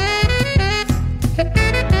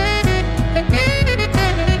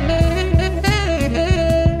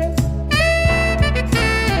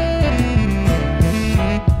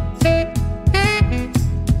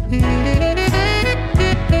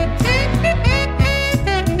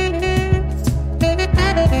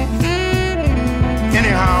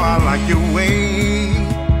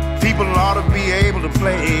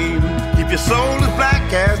 Play. Keep your soul as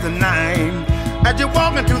black as the night as you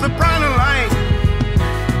walk into the brighter light.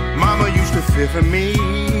 Mama used to fear for me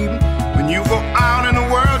when you go out in the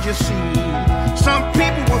world. You see, some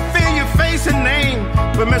people will fear your face and name,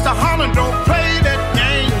 but Mr. Holland don't play that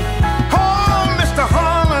game. Oh, Mr.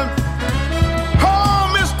 Holland, oh,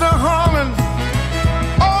 Mr. Holland,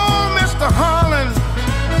 oh, Mr. Holland,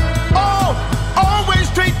 oh, always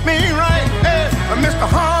treat me right, Mr.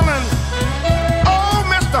 Holland.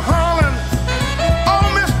 Mr. Holland, oh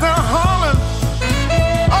Mr. Holland,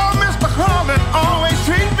 oh Mr. Holland, always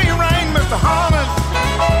treat me right, Mr. Holland.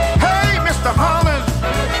 Hey, Mr. Holland,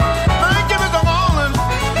 thank you, Mr. Holland.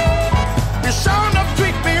 You sure enough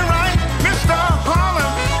treat me right, Mr.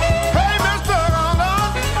 Holland. Hey, Mr.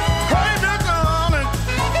 Holland, hey, Mr. Holland,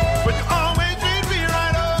 but you always treat me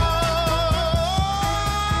right.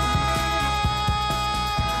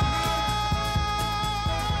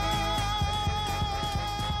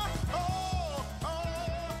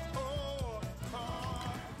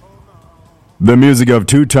 The music of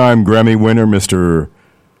two-time Grammy winner Mr.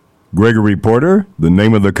 Gregory Porter. The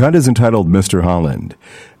name of the cut is entitled Mr. Holland,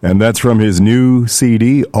 and that's from his new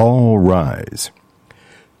CD, All Rise.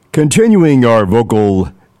 Continuing our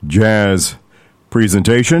vocal jazz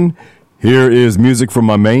presentation, here is music from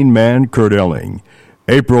my main man, Kurt Elling,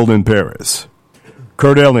 April in Paris.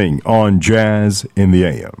 Kurt Elling on Jazz in the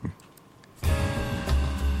AM.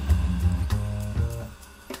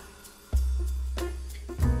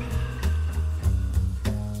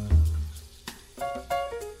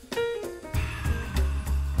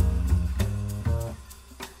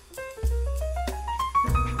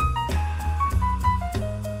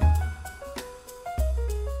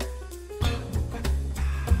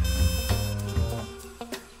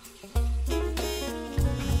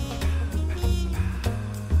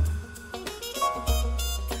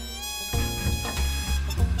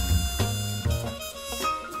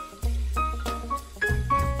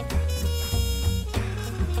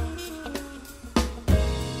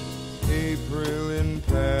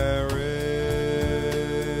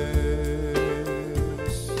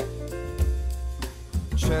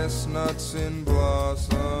 lights in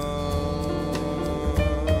blossom,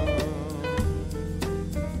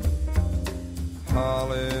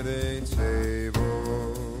 holiday tables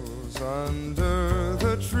under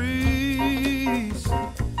the trees,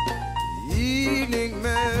 evening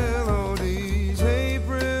melodies,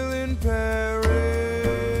 April in Paris.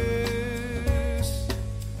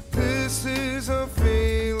 This is a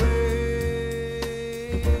feeling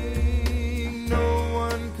no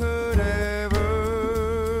one could ever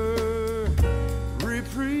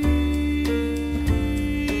reprise.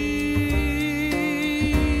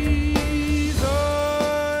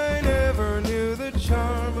 I never knew the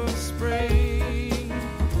charm of spring,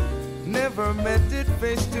 never met it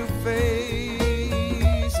face to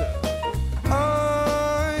face.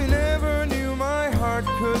 I never knew my heart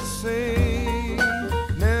could sing,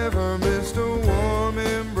 never missed a warm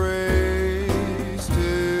embrace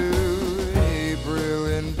till April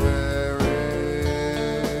in Paris.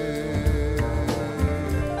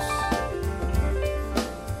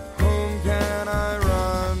 Whom can I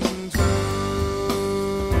run to?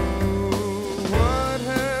 What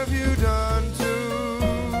have you done to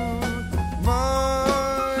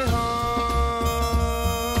my heart?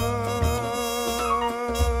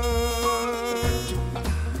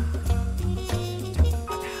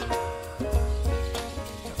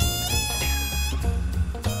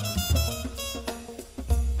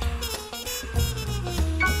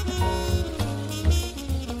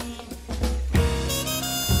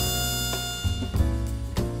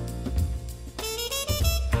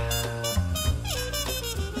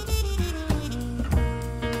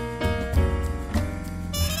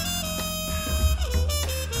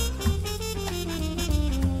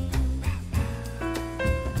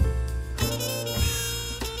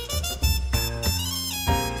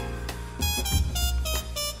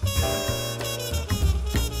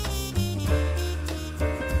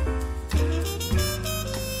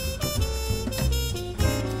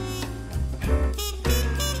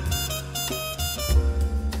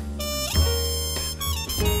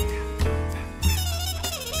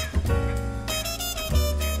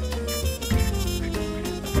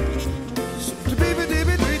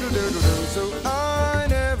 So I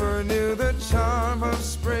never knew the charm of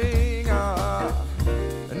spring. I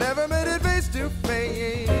never met it face to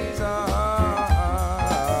face. I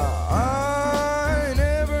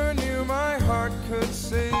never knew my heart could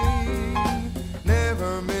sing,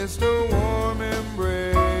 never missed a warm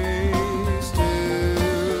embrace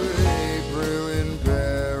till April in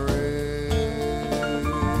Paris.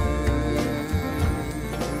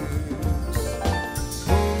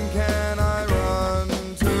 Whom can I run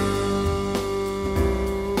to?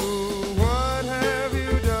 What have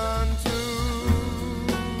you done to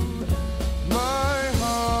my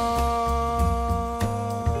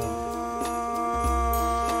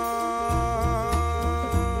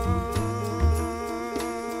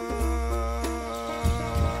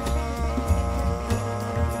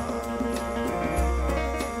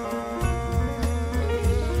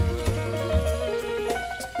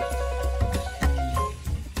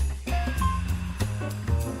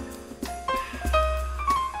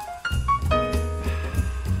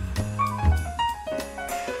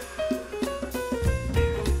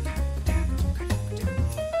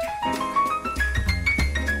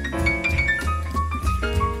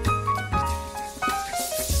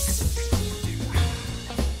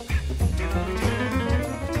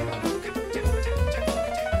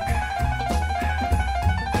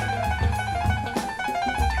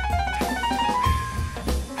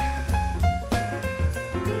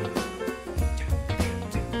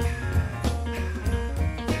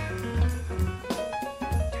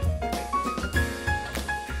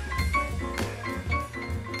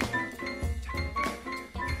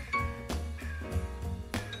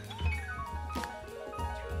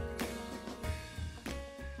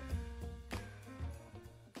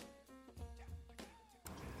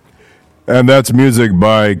And that's music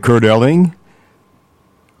by Kurt Elling,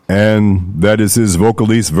 and that is his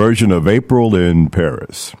vocalist version of April in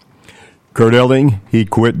Paris. Kurt Elling, he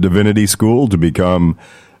quit Divinity School to become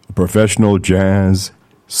a professional jazz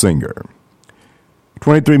singer.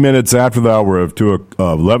 23 minutes after the hour of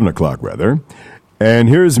 11 o'clock, and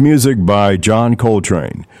here's music by John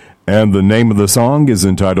Coltrane, and the name of the song is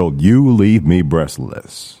entitled You Leave Me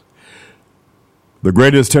Breathless. The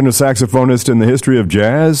greatest tenor saxophonist in the history of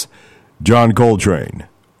jazz, John Coltrane,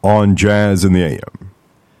 on Jazz in the AM.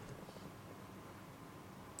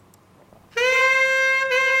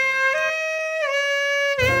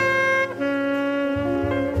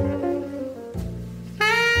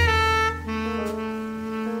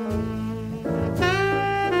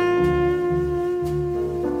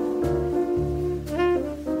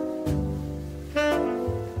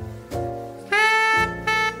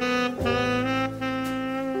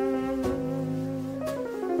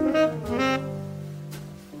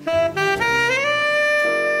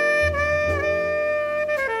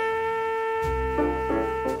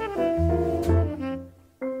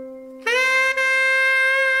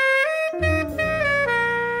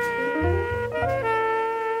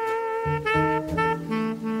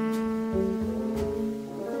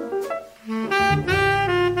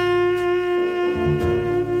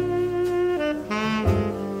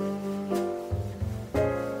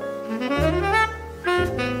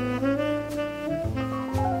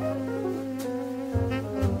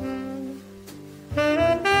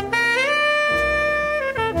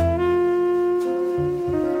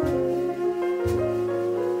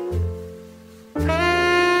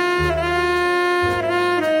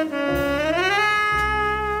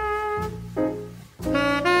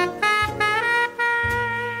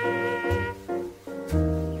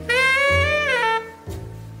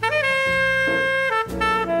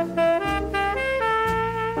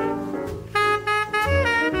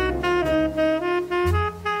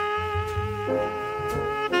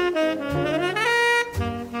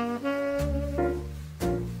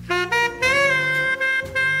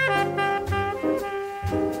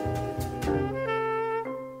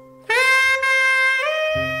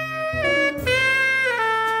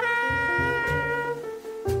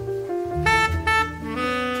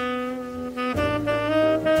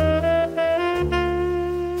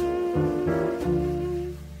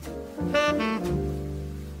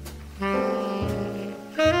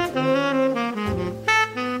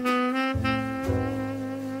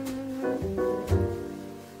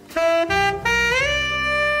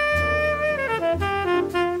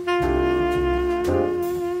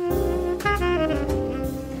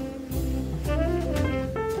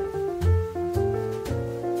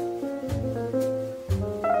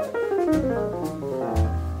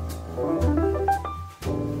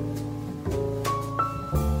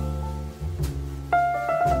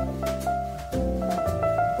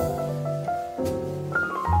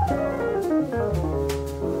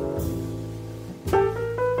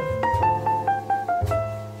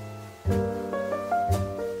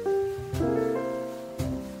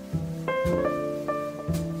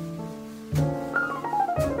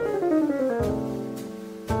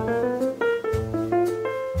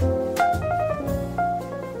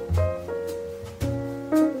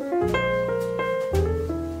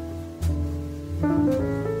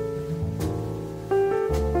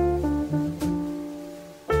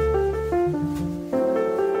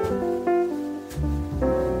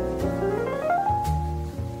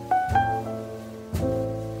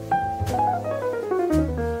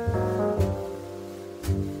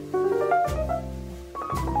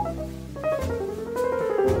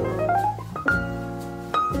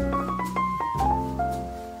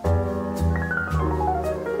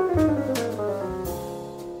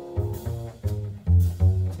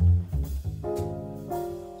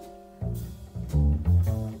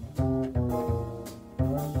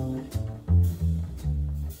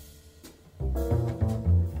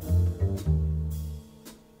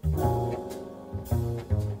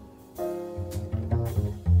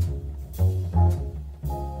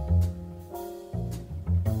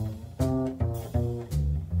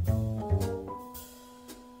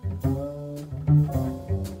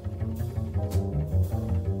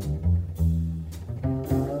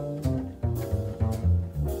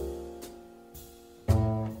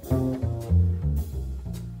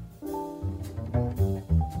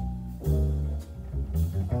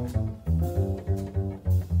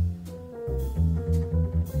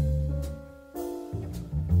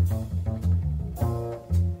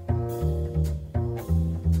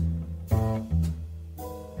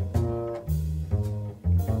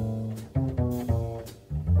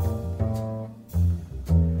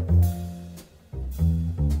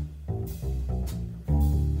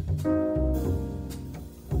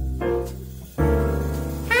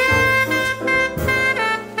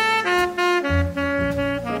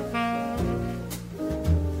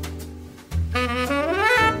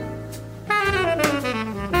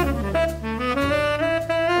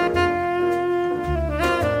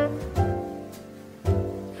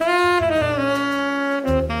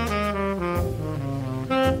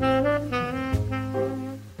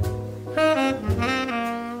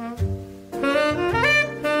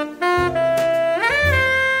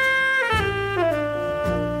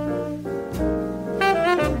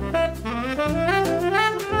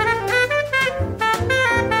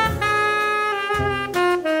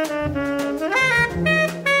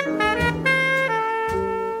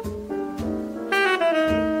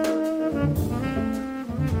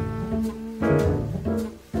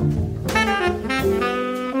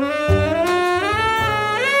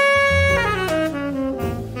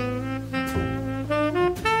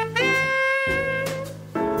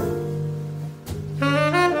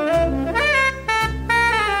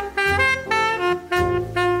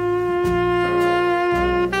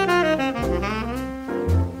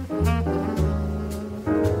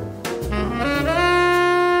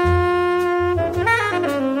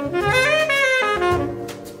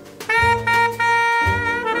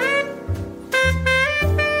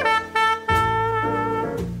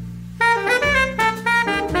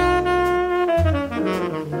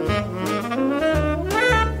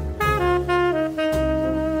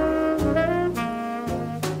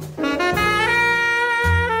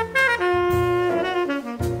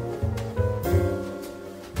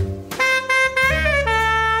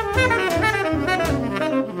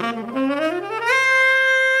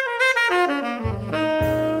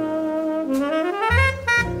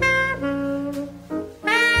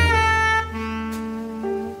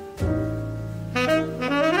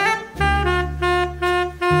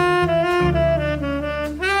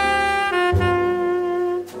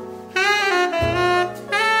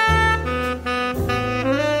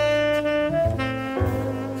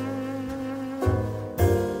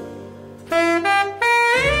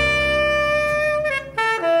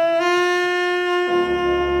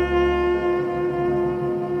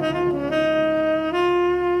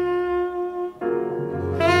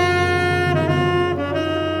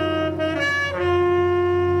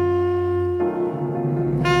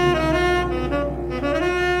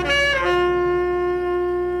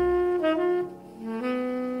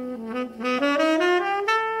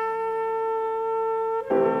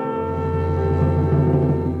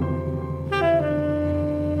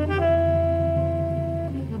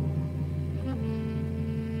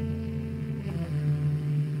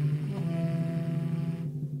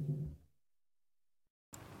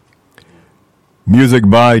 Music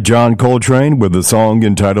by John Coltrane with a song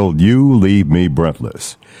entitled You Leave Me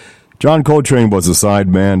Breathless. John Coltrane was a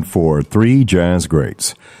sideman for three jazz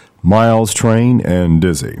greats, Miles, Train, and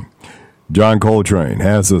Dizzy. John Coltrane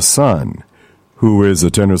has a son who is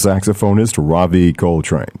a tenor saxophonist, Ravi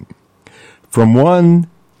Coltrane. From one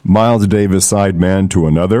Miles Davis sideman to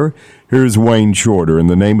another, here's Wayne Shorter, and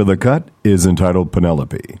the name of the cut is entitled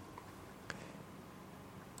Penelope.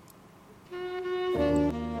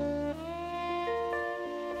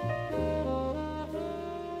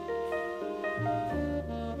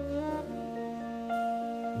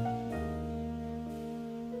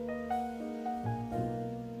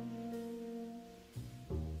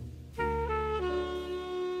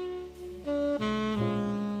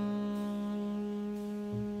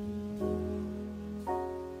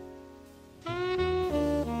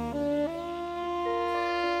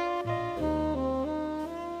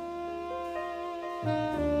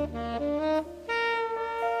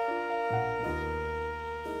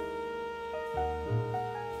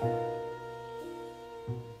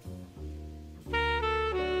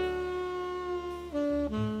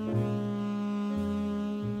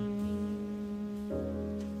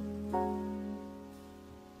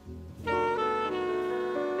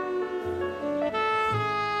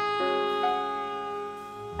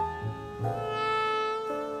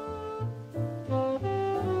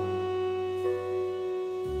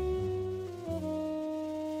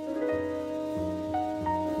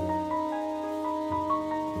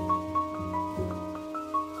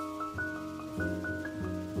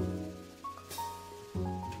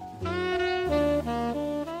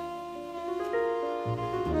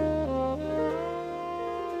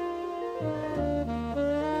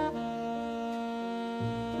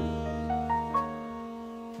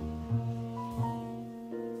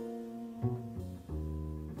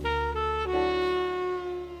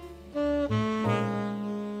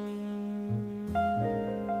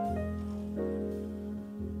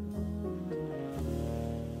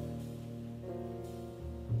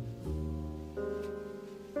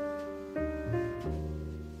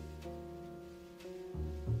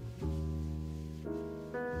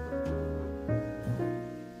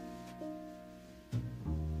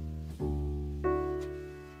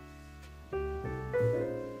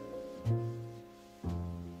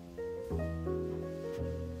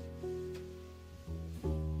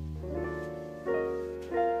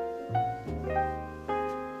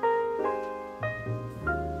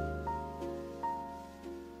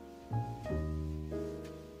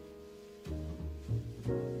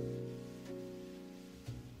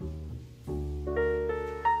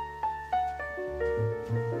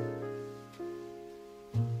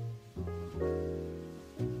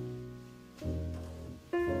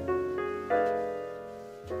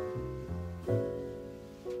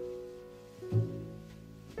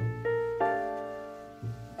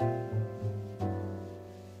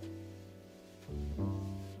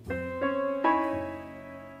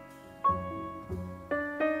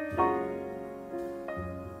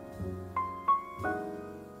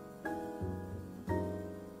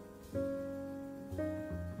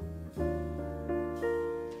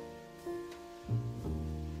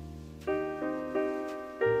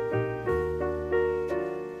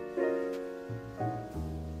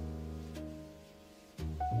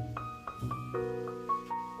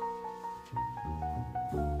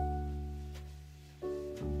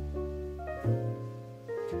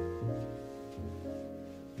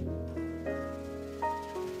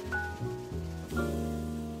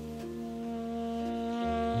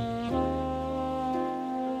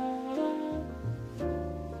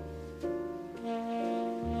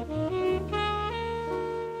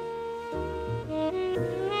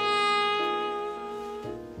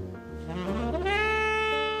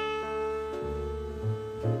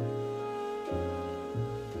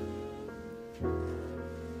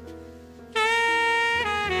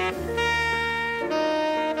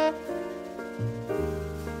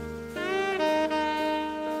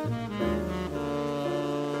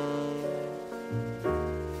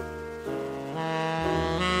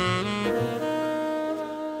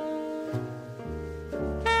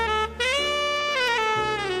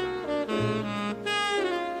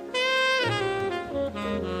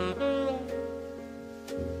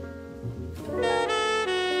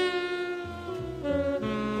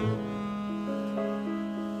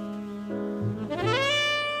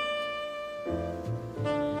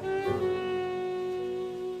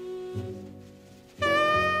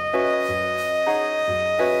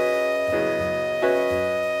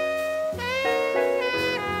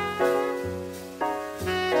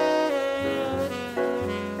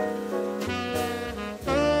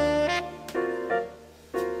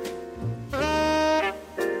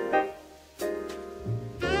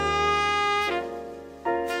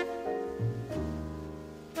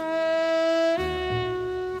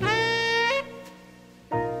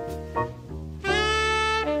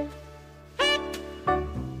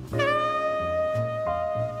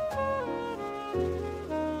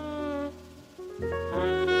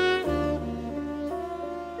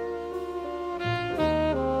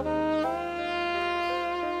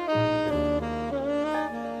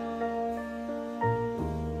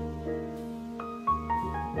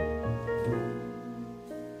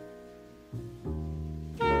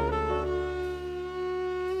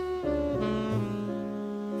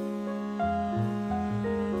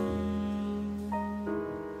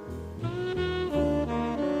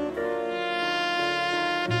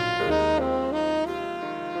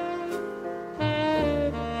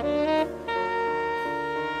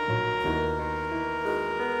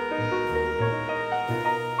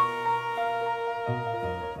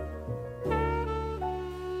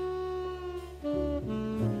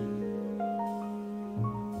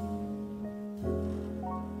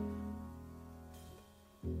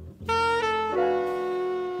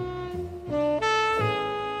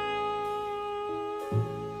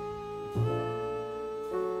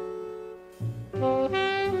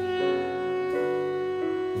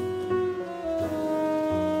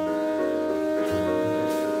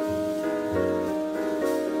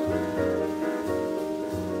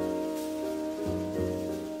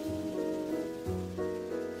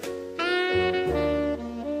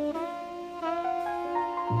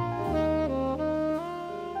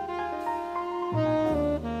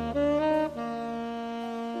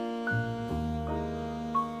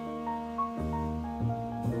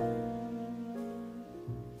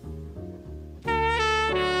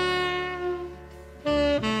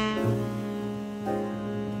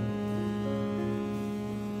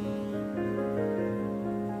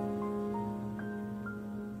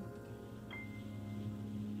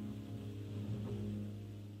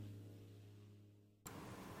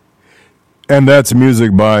 And that's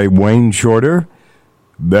music by Wayne Shorter.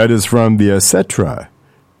 That is from the Etc.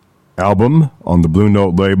 album on the Blue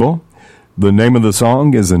Note label. The name of the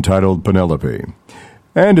song is entitled Penelope.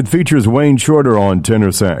 And it features Wayne Shorter on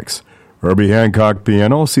tenor sax, Herbie Hancock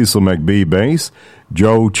piano, Cecil McBee bass,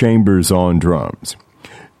 Joe Chambers on drums.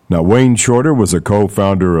 Now, Wayne Shorter was a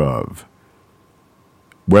co-founder of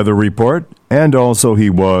Weather Report, and also he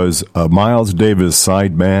was a Miles Davis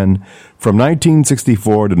sideman from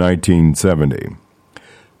 1964 to 1970.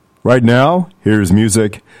 Right now, here's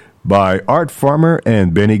music by Art Farmer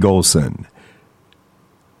and Benny Golson.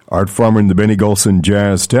 Art Farmer and the Benny Golson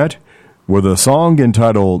Jazz Tet with a song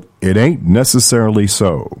entitled It Ain't Necessarily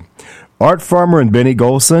So. Art Farmer and Benny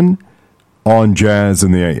Golson on Jazz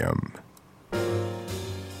in the AM.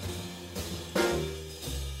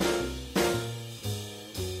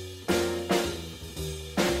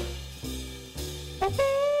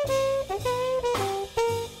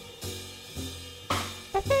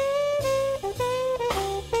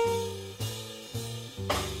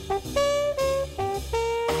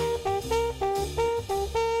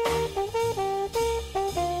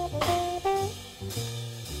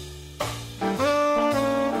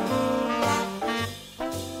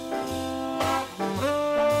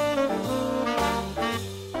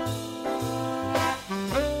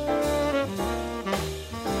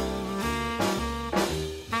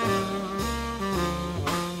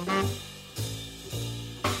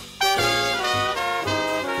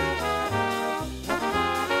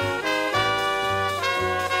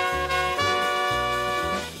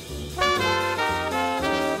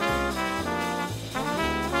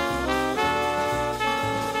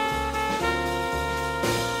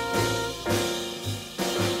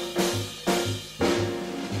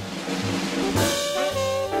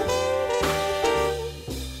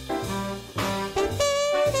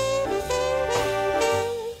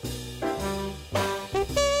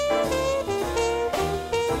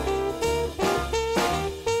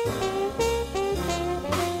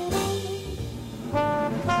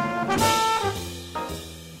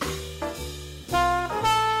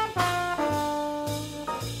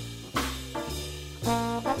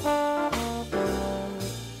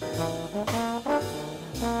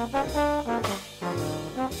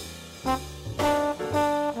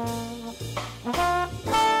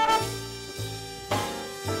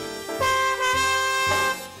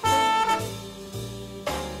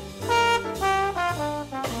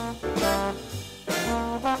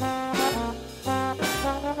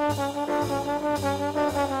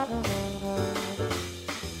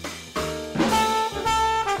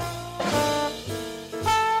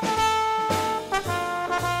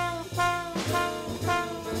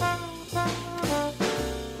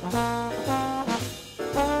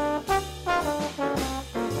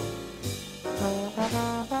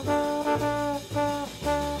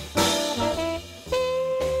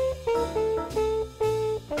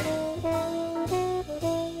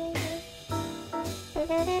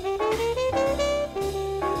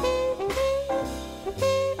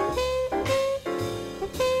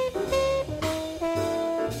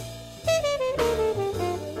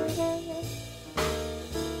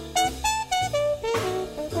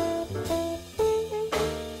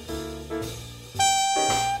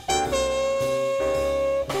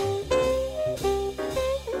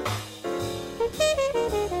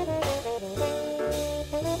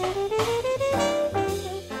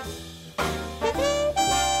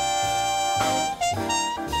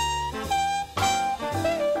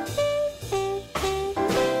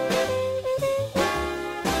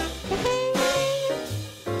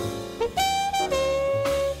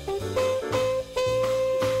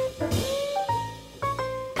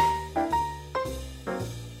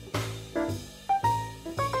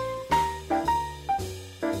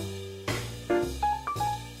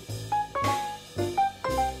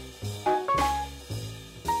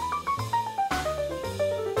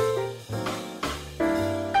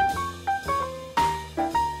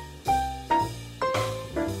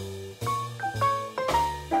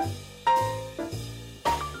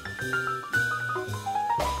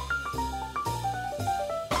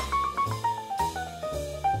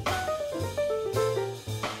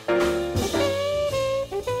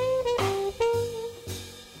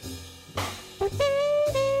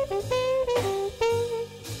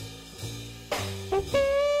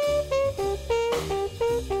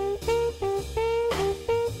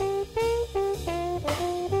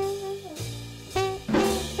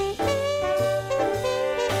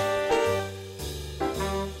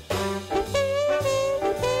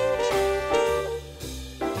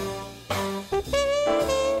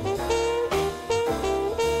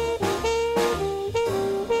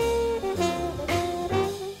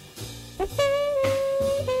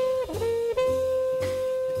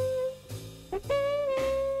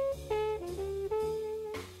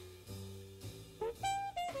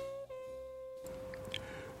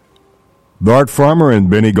 The Art Farmer and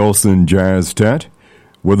Benny Golson Jazz Tet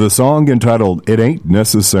with a song entitled It Ain't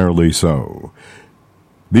Necessarily So.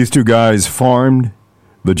 These two guys farmed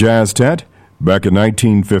the Jazz Tet back in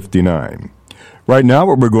 1959. Right now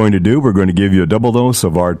what we're going to do, we're going to give you a double dose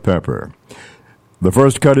of Art Pepper. The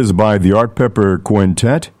first cut is by the Art Pepper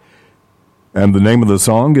Quintet, and the name of the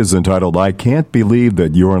song is entitled I Can't Believe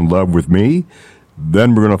That You're in Love With Me.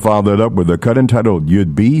 Then we're going to follow that up with a cut entitled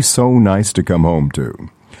You'd Be So Nice to Come Home To.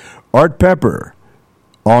 Art Pepper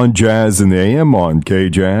on Jazz in the AM, on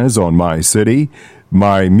K-Jazz, on My City,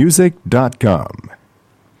 mymusic.com.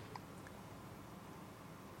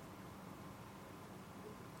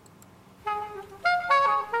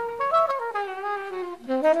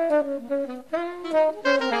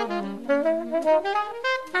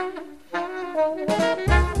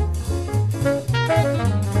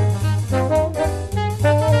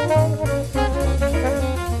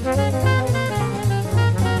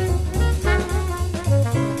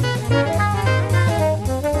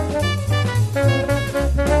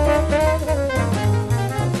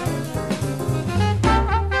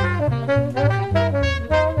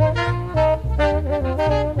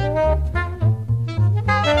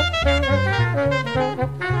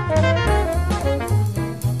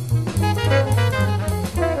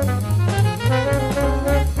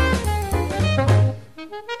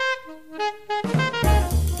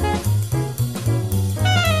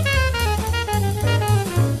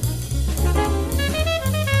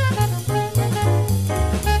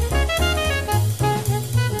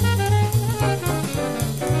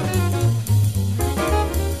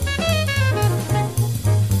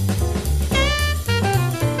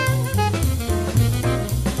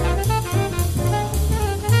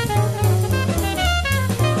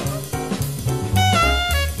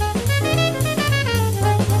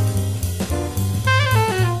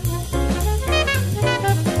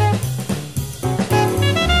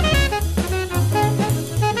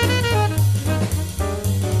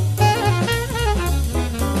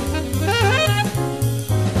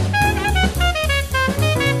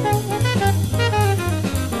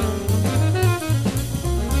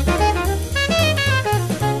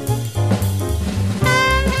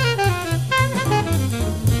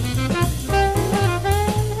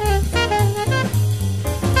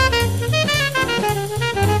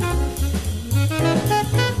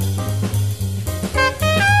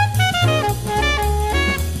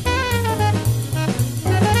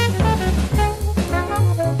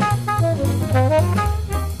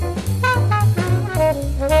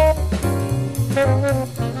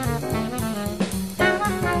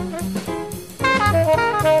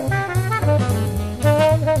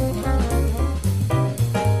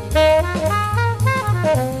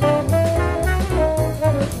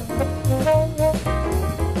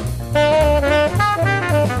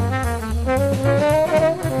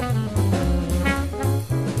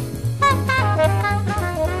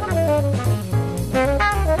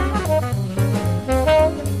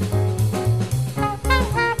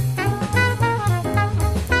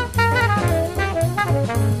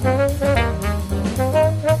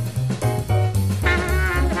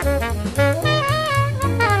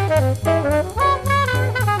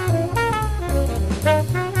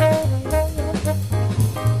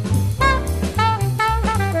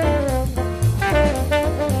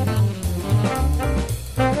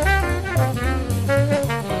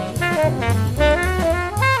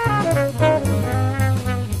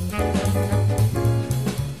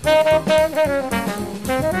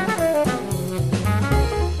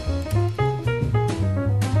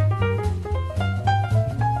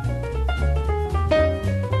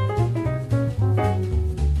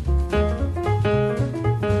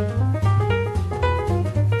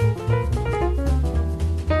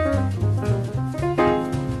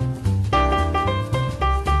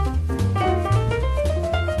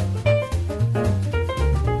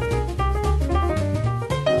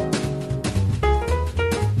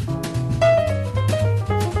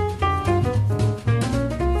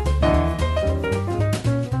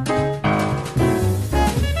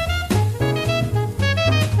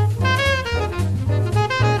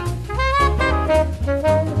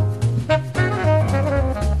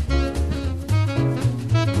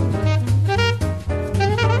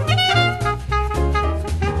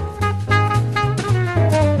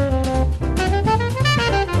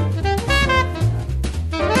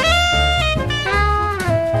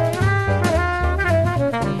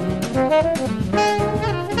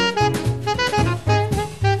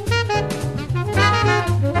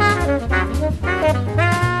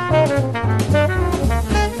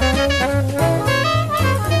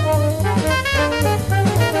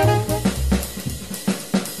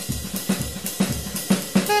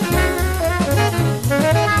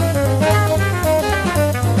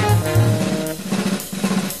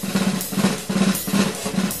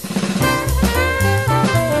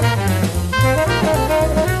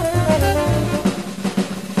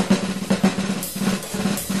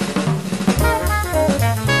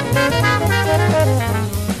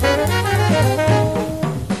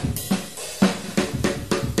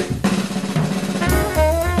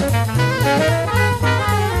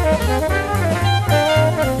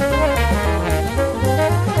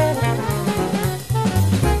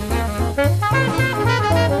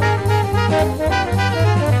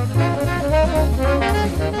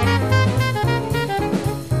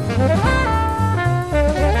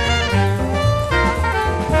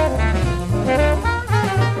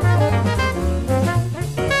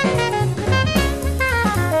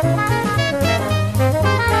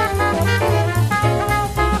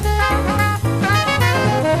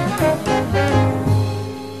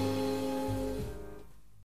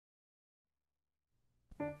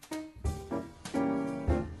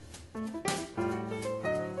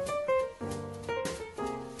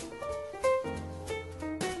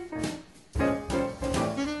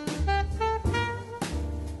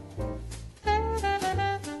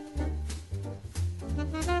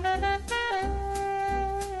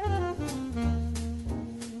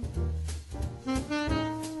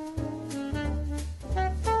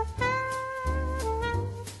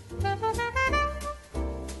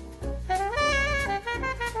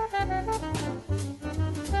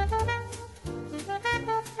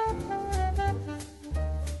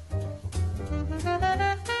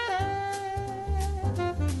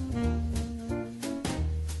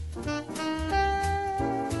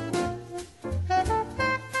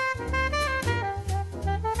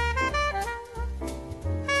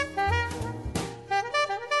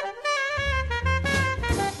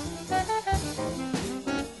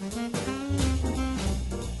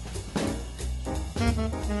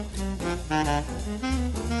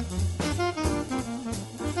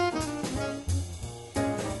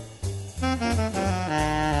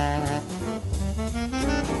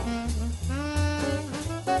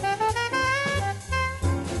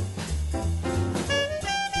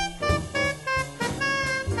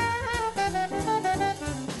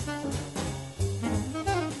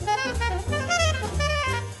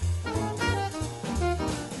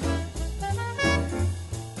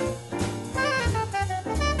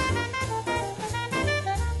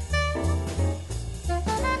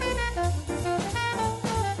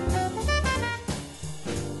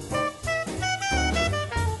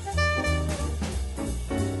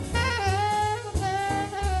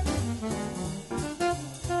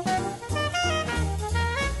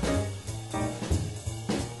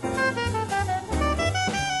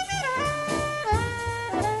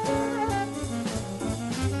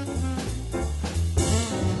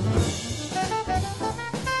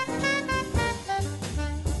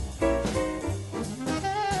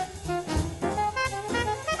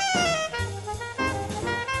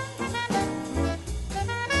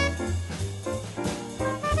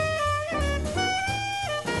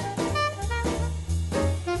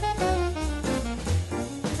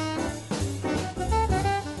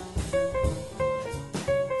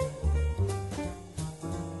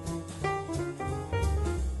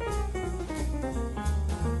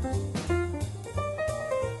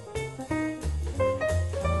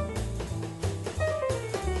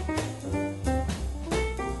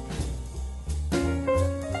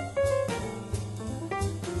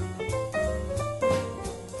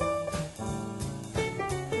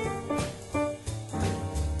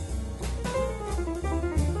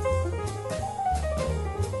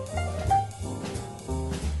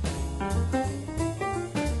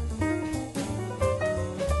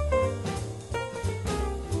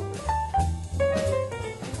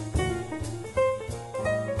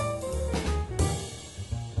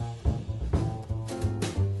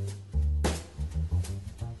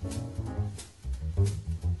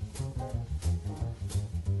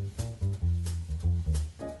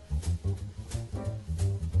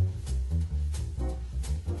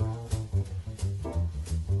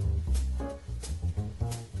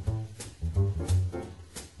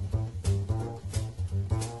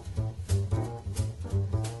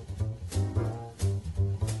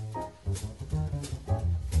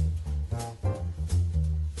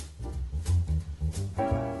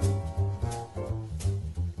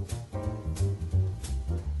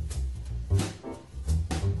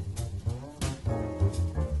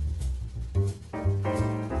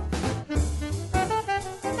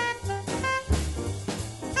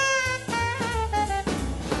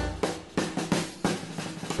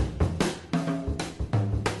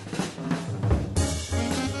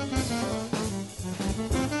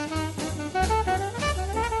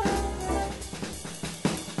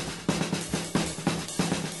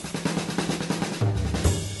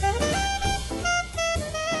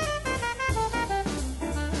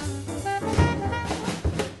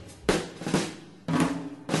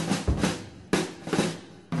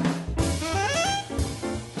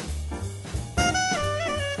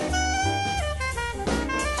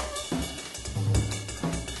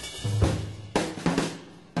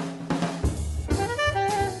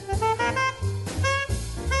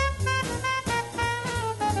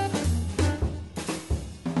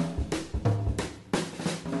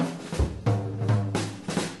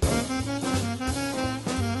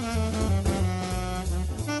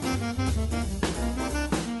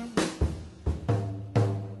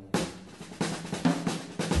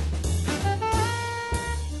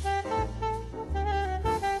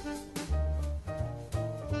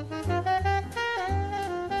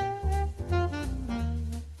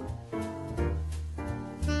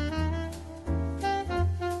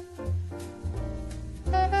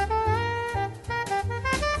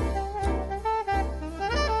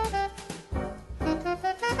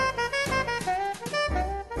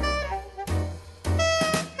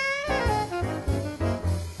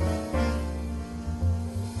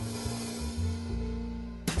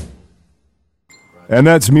 And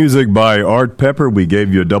that's music by Art Pepper. We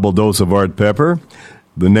gave you a double dose of Art Pepper.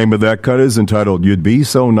 The name of that cut is entitled You'd Be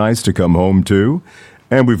So Nice to Come Home To.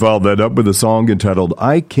 And we followed that up with a song entitled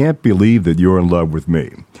I Can't Believe That You're in Love With Me.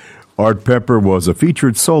 Art Pepper was a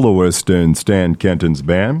featured soloist in Stan Kenton's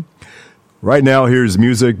band. Right now, here's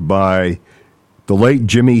music by the late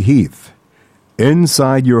Jimmy Heath.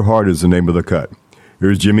 Inside Your Heart is the name of the cut.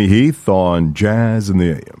 Here's Jimmy Heath on Jazz in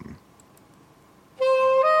the AM.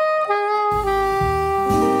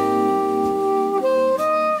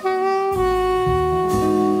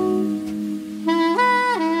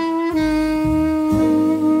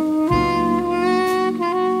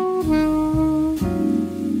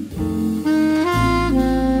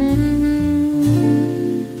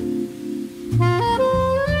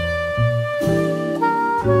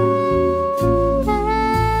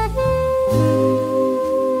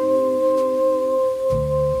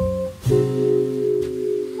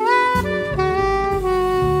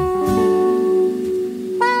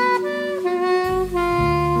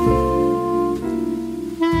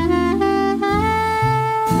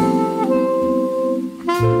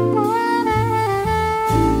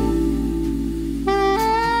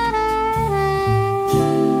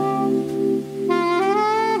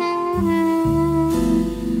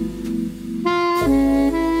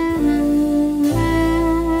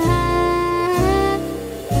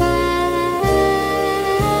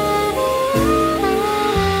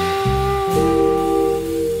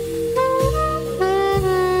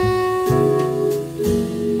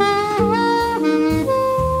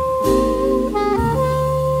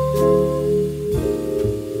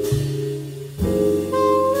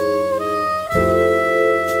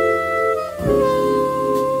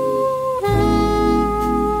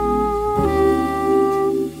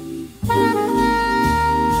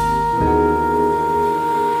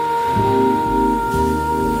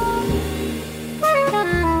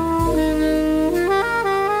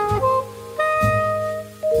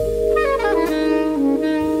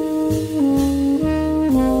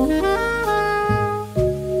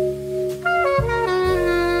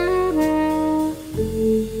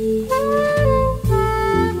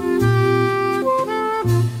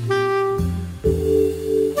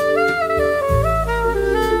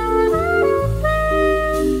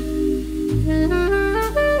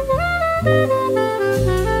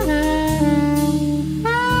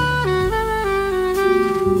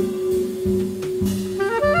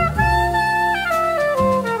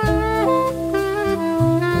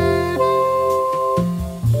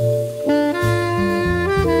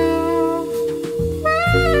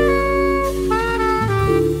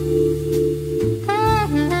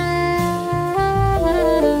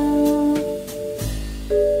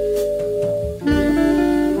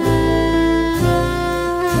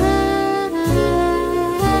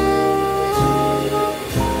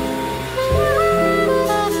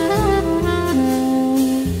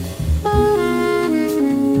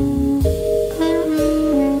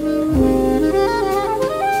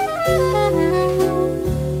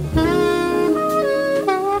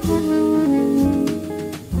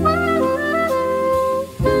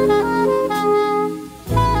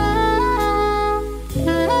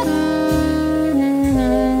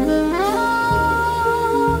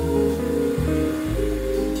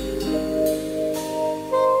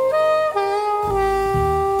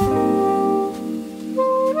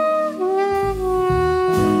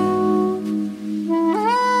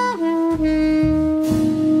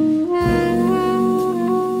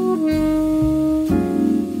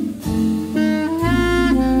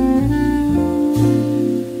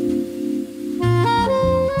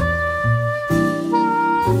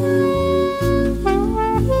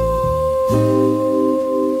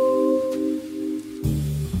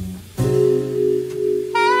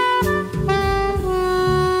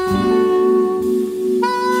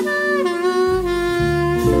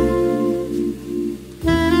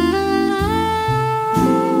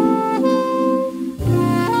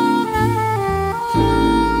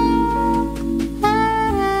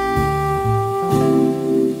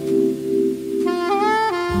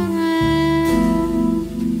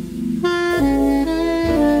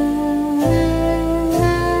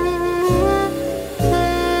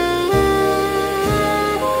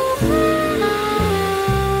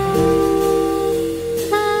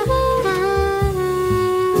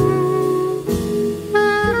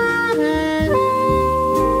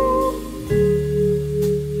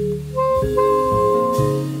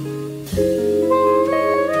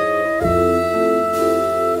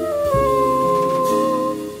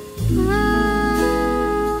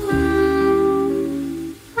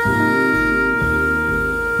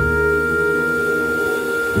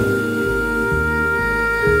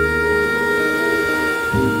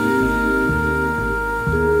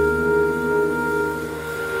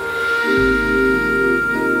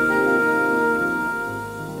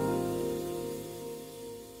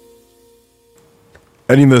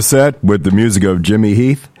 Ending the set with the music of Jimmy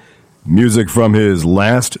Heath, music from his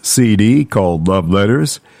last CD called Love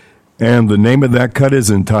Letters, and the name of that cut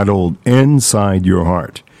is entitled Inside Your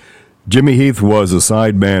Heart. Jimmy Heath was a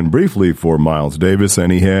sideman briefly for Miles Davis,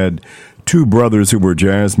 and he had two brothers who were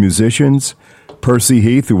jazz musicians, Percy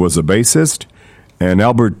Heath, who was a bassist, and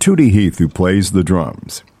Albert Tootie Heath, who plays the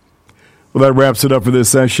drums. Well, that wraps it up for this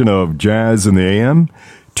session of Jazz in the AM.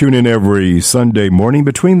 Tune in every Sunday morning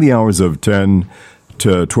between the hours of 10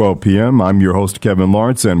 to 12 p.m. I'm your host, Kevin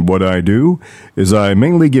Lawrence, and what I do is I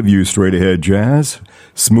mainly give you straight-ahead jazz,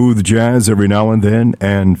 smooth jazz every now and then,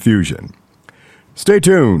 and fusion. Stay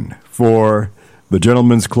tuned for the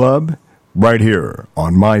Gentleman's Club right here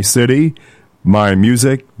on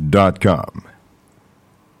mycitymymusic.com.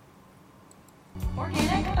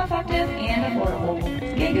 Organic, effective, and affordable.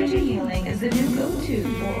 Geiguchi Healing is the new go-to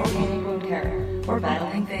for organic wound care. For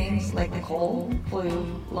battling things like the cold,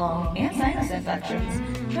 flu, lung, and sinus infections,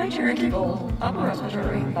 try Cherokee Gold upper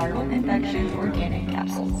respiratory viral infections organic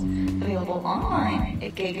capsules. Available online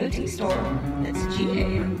at Geigoti Store. That's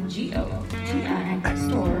GAGOTI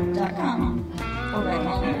store.com. Or by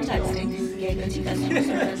calling or texting Geigoti Customer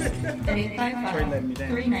Service at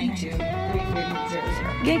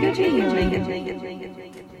 855-392-3300. Geiguchi Healing.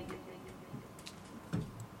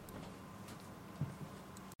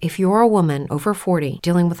 If you're a woman over 40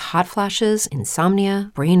 dealing with hot flashes,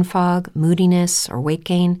 insomnia, brain fog, moodiness, or weight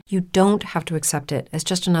gain, you don't have to accept it as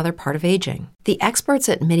just another part of aging. The experts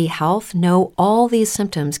at MIDI Health know all these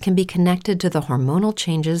symptoms can be connected to the hormonal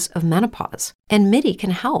changes of menopause. And MIDI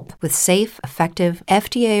can help with safe, effective,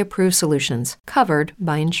 FDA-approved solutions covered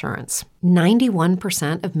by insurance.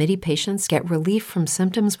 91% of MIDI patients get relief from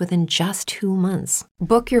symptoms within just 2 months.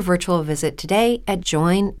 Book your virtual visit today at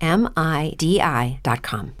joinmidi.com.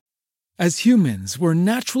 As humans, we're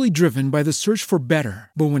naturally driven by the search for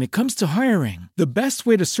better. But when it comes to hiring, the best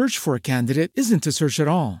way to search for a candidate isn't to search at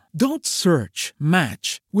all. Don't search,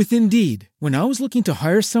 match with Indeed. When I was looking to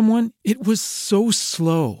hire someone, it was so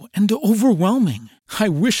slow and overwhelming. I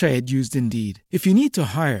wish I had used Indeed. If you need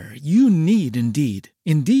to hire, you need Indeed.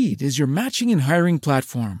 Indeed is your matching and hiring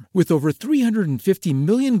platform with over 350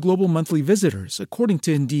 million global monthly visitors, according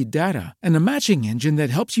to Indeed data, and a matching engine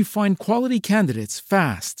that helps you find quality candidates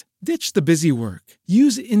fast. Ditch the busy work.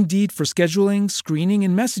 Use Indeed for scheduling, screening,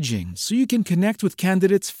 and messaging so you can connect with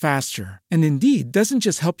candidates faster. And Indeed doesn't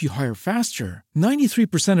just help you hire faster.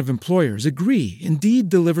 93% of employers agree Indeed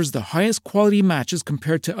delivers the highest quality matches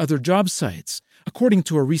compared to other job sites, according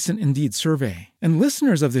to a recent Indeed survey. And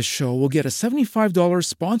listeners of this show will get a $75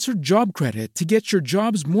 sponsored job credit to get your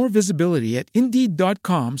jobs more visibility at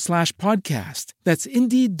Indeed.com/podcast. That's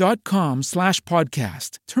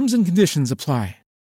Indeed.com/podcast. Terms and conditions apply.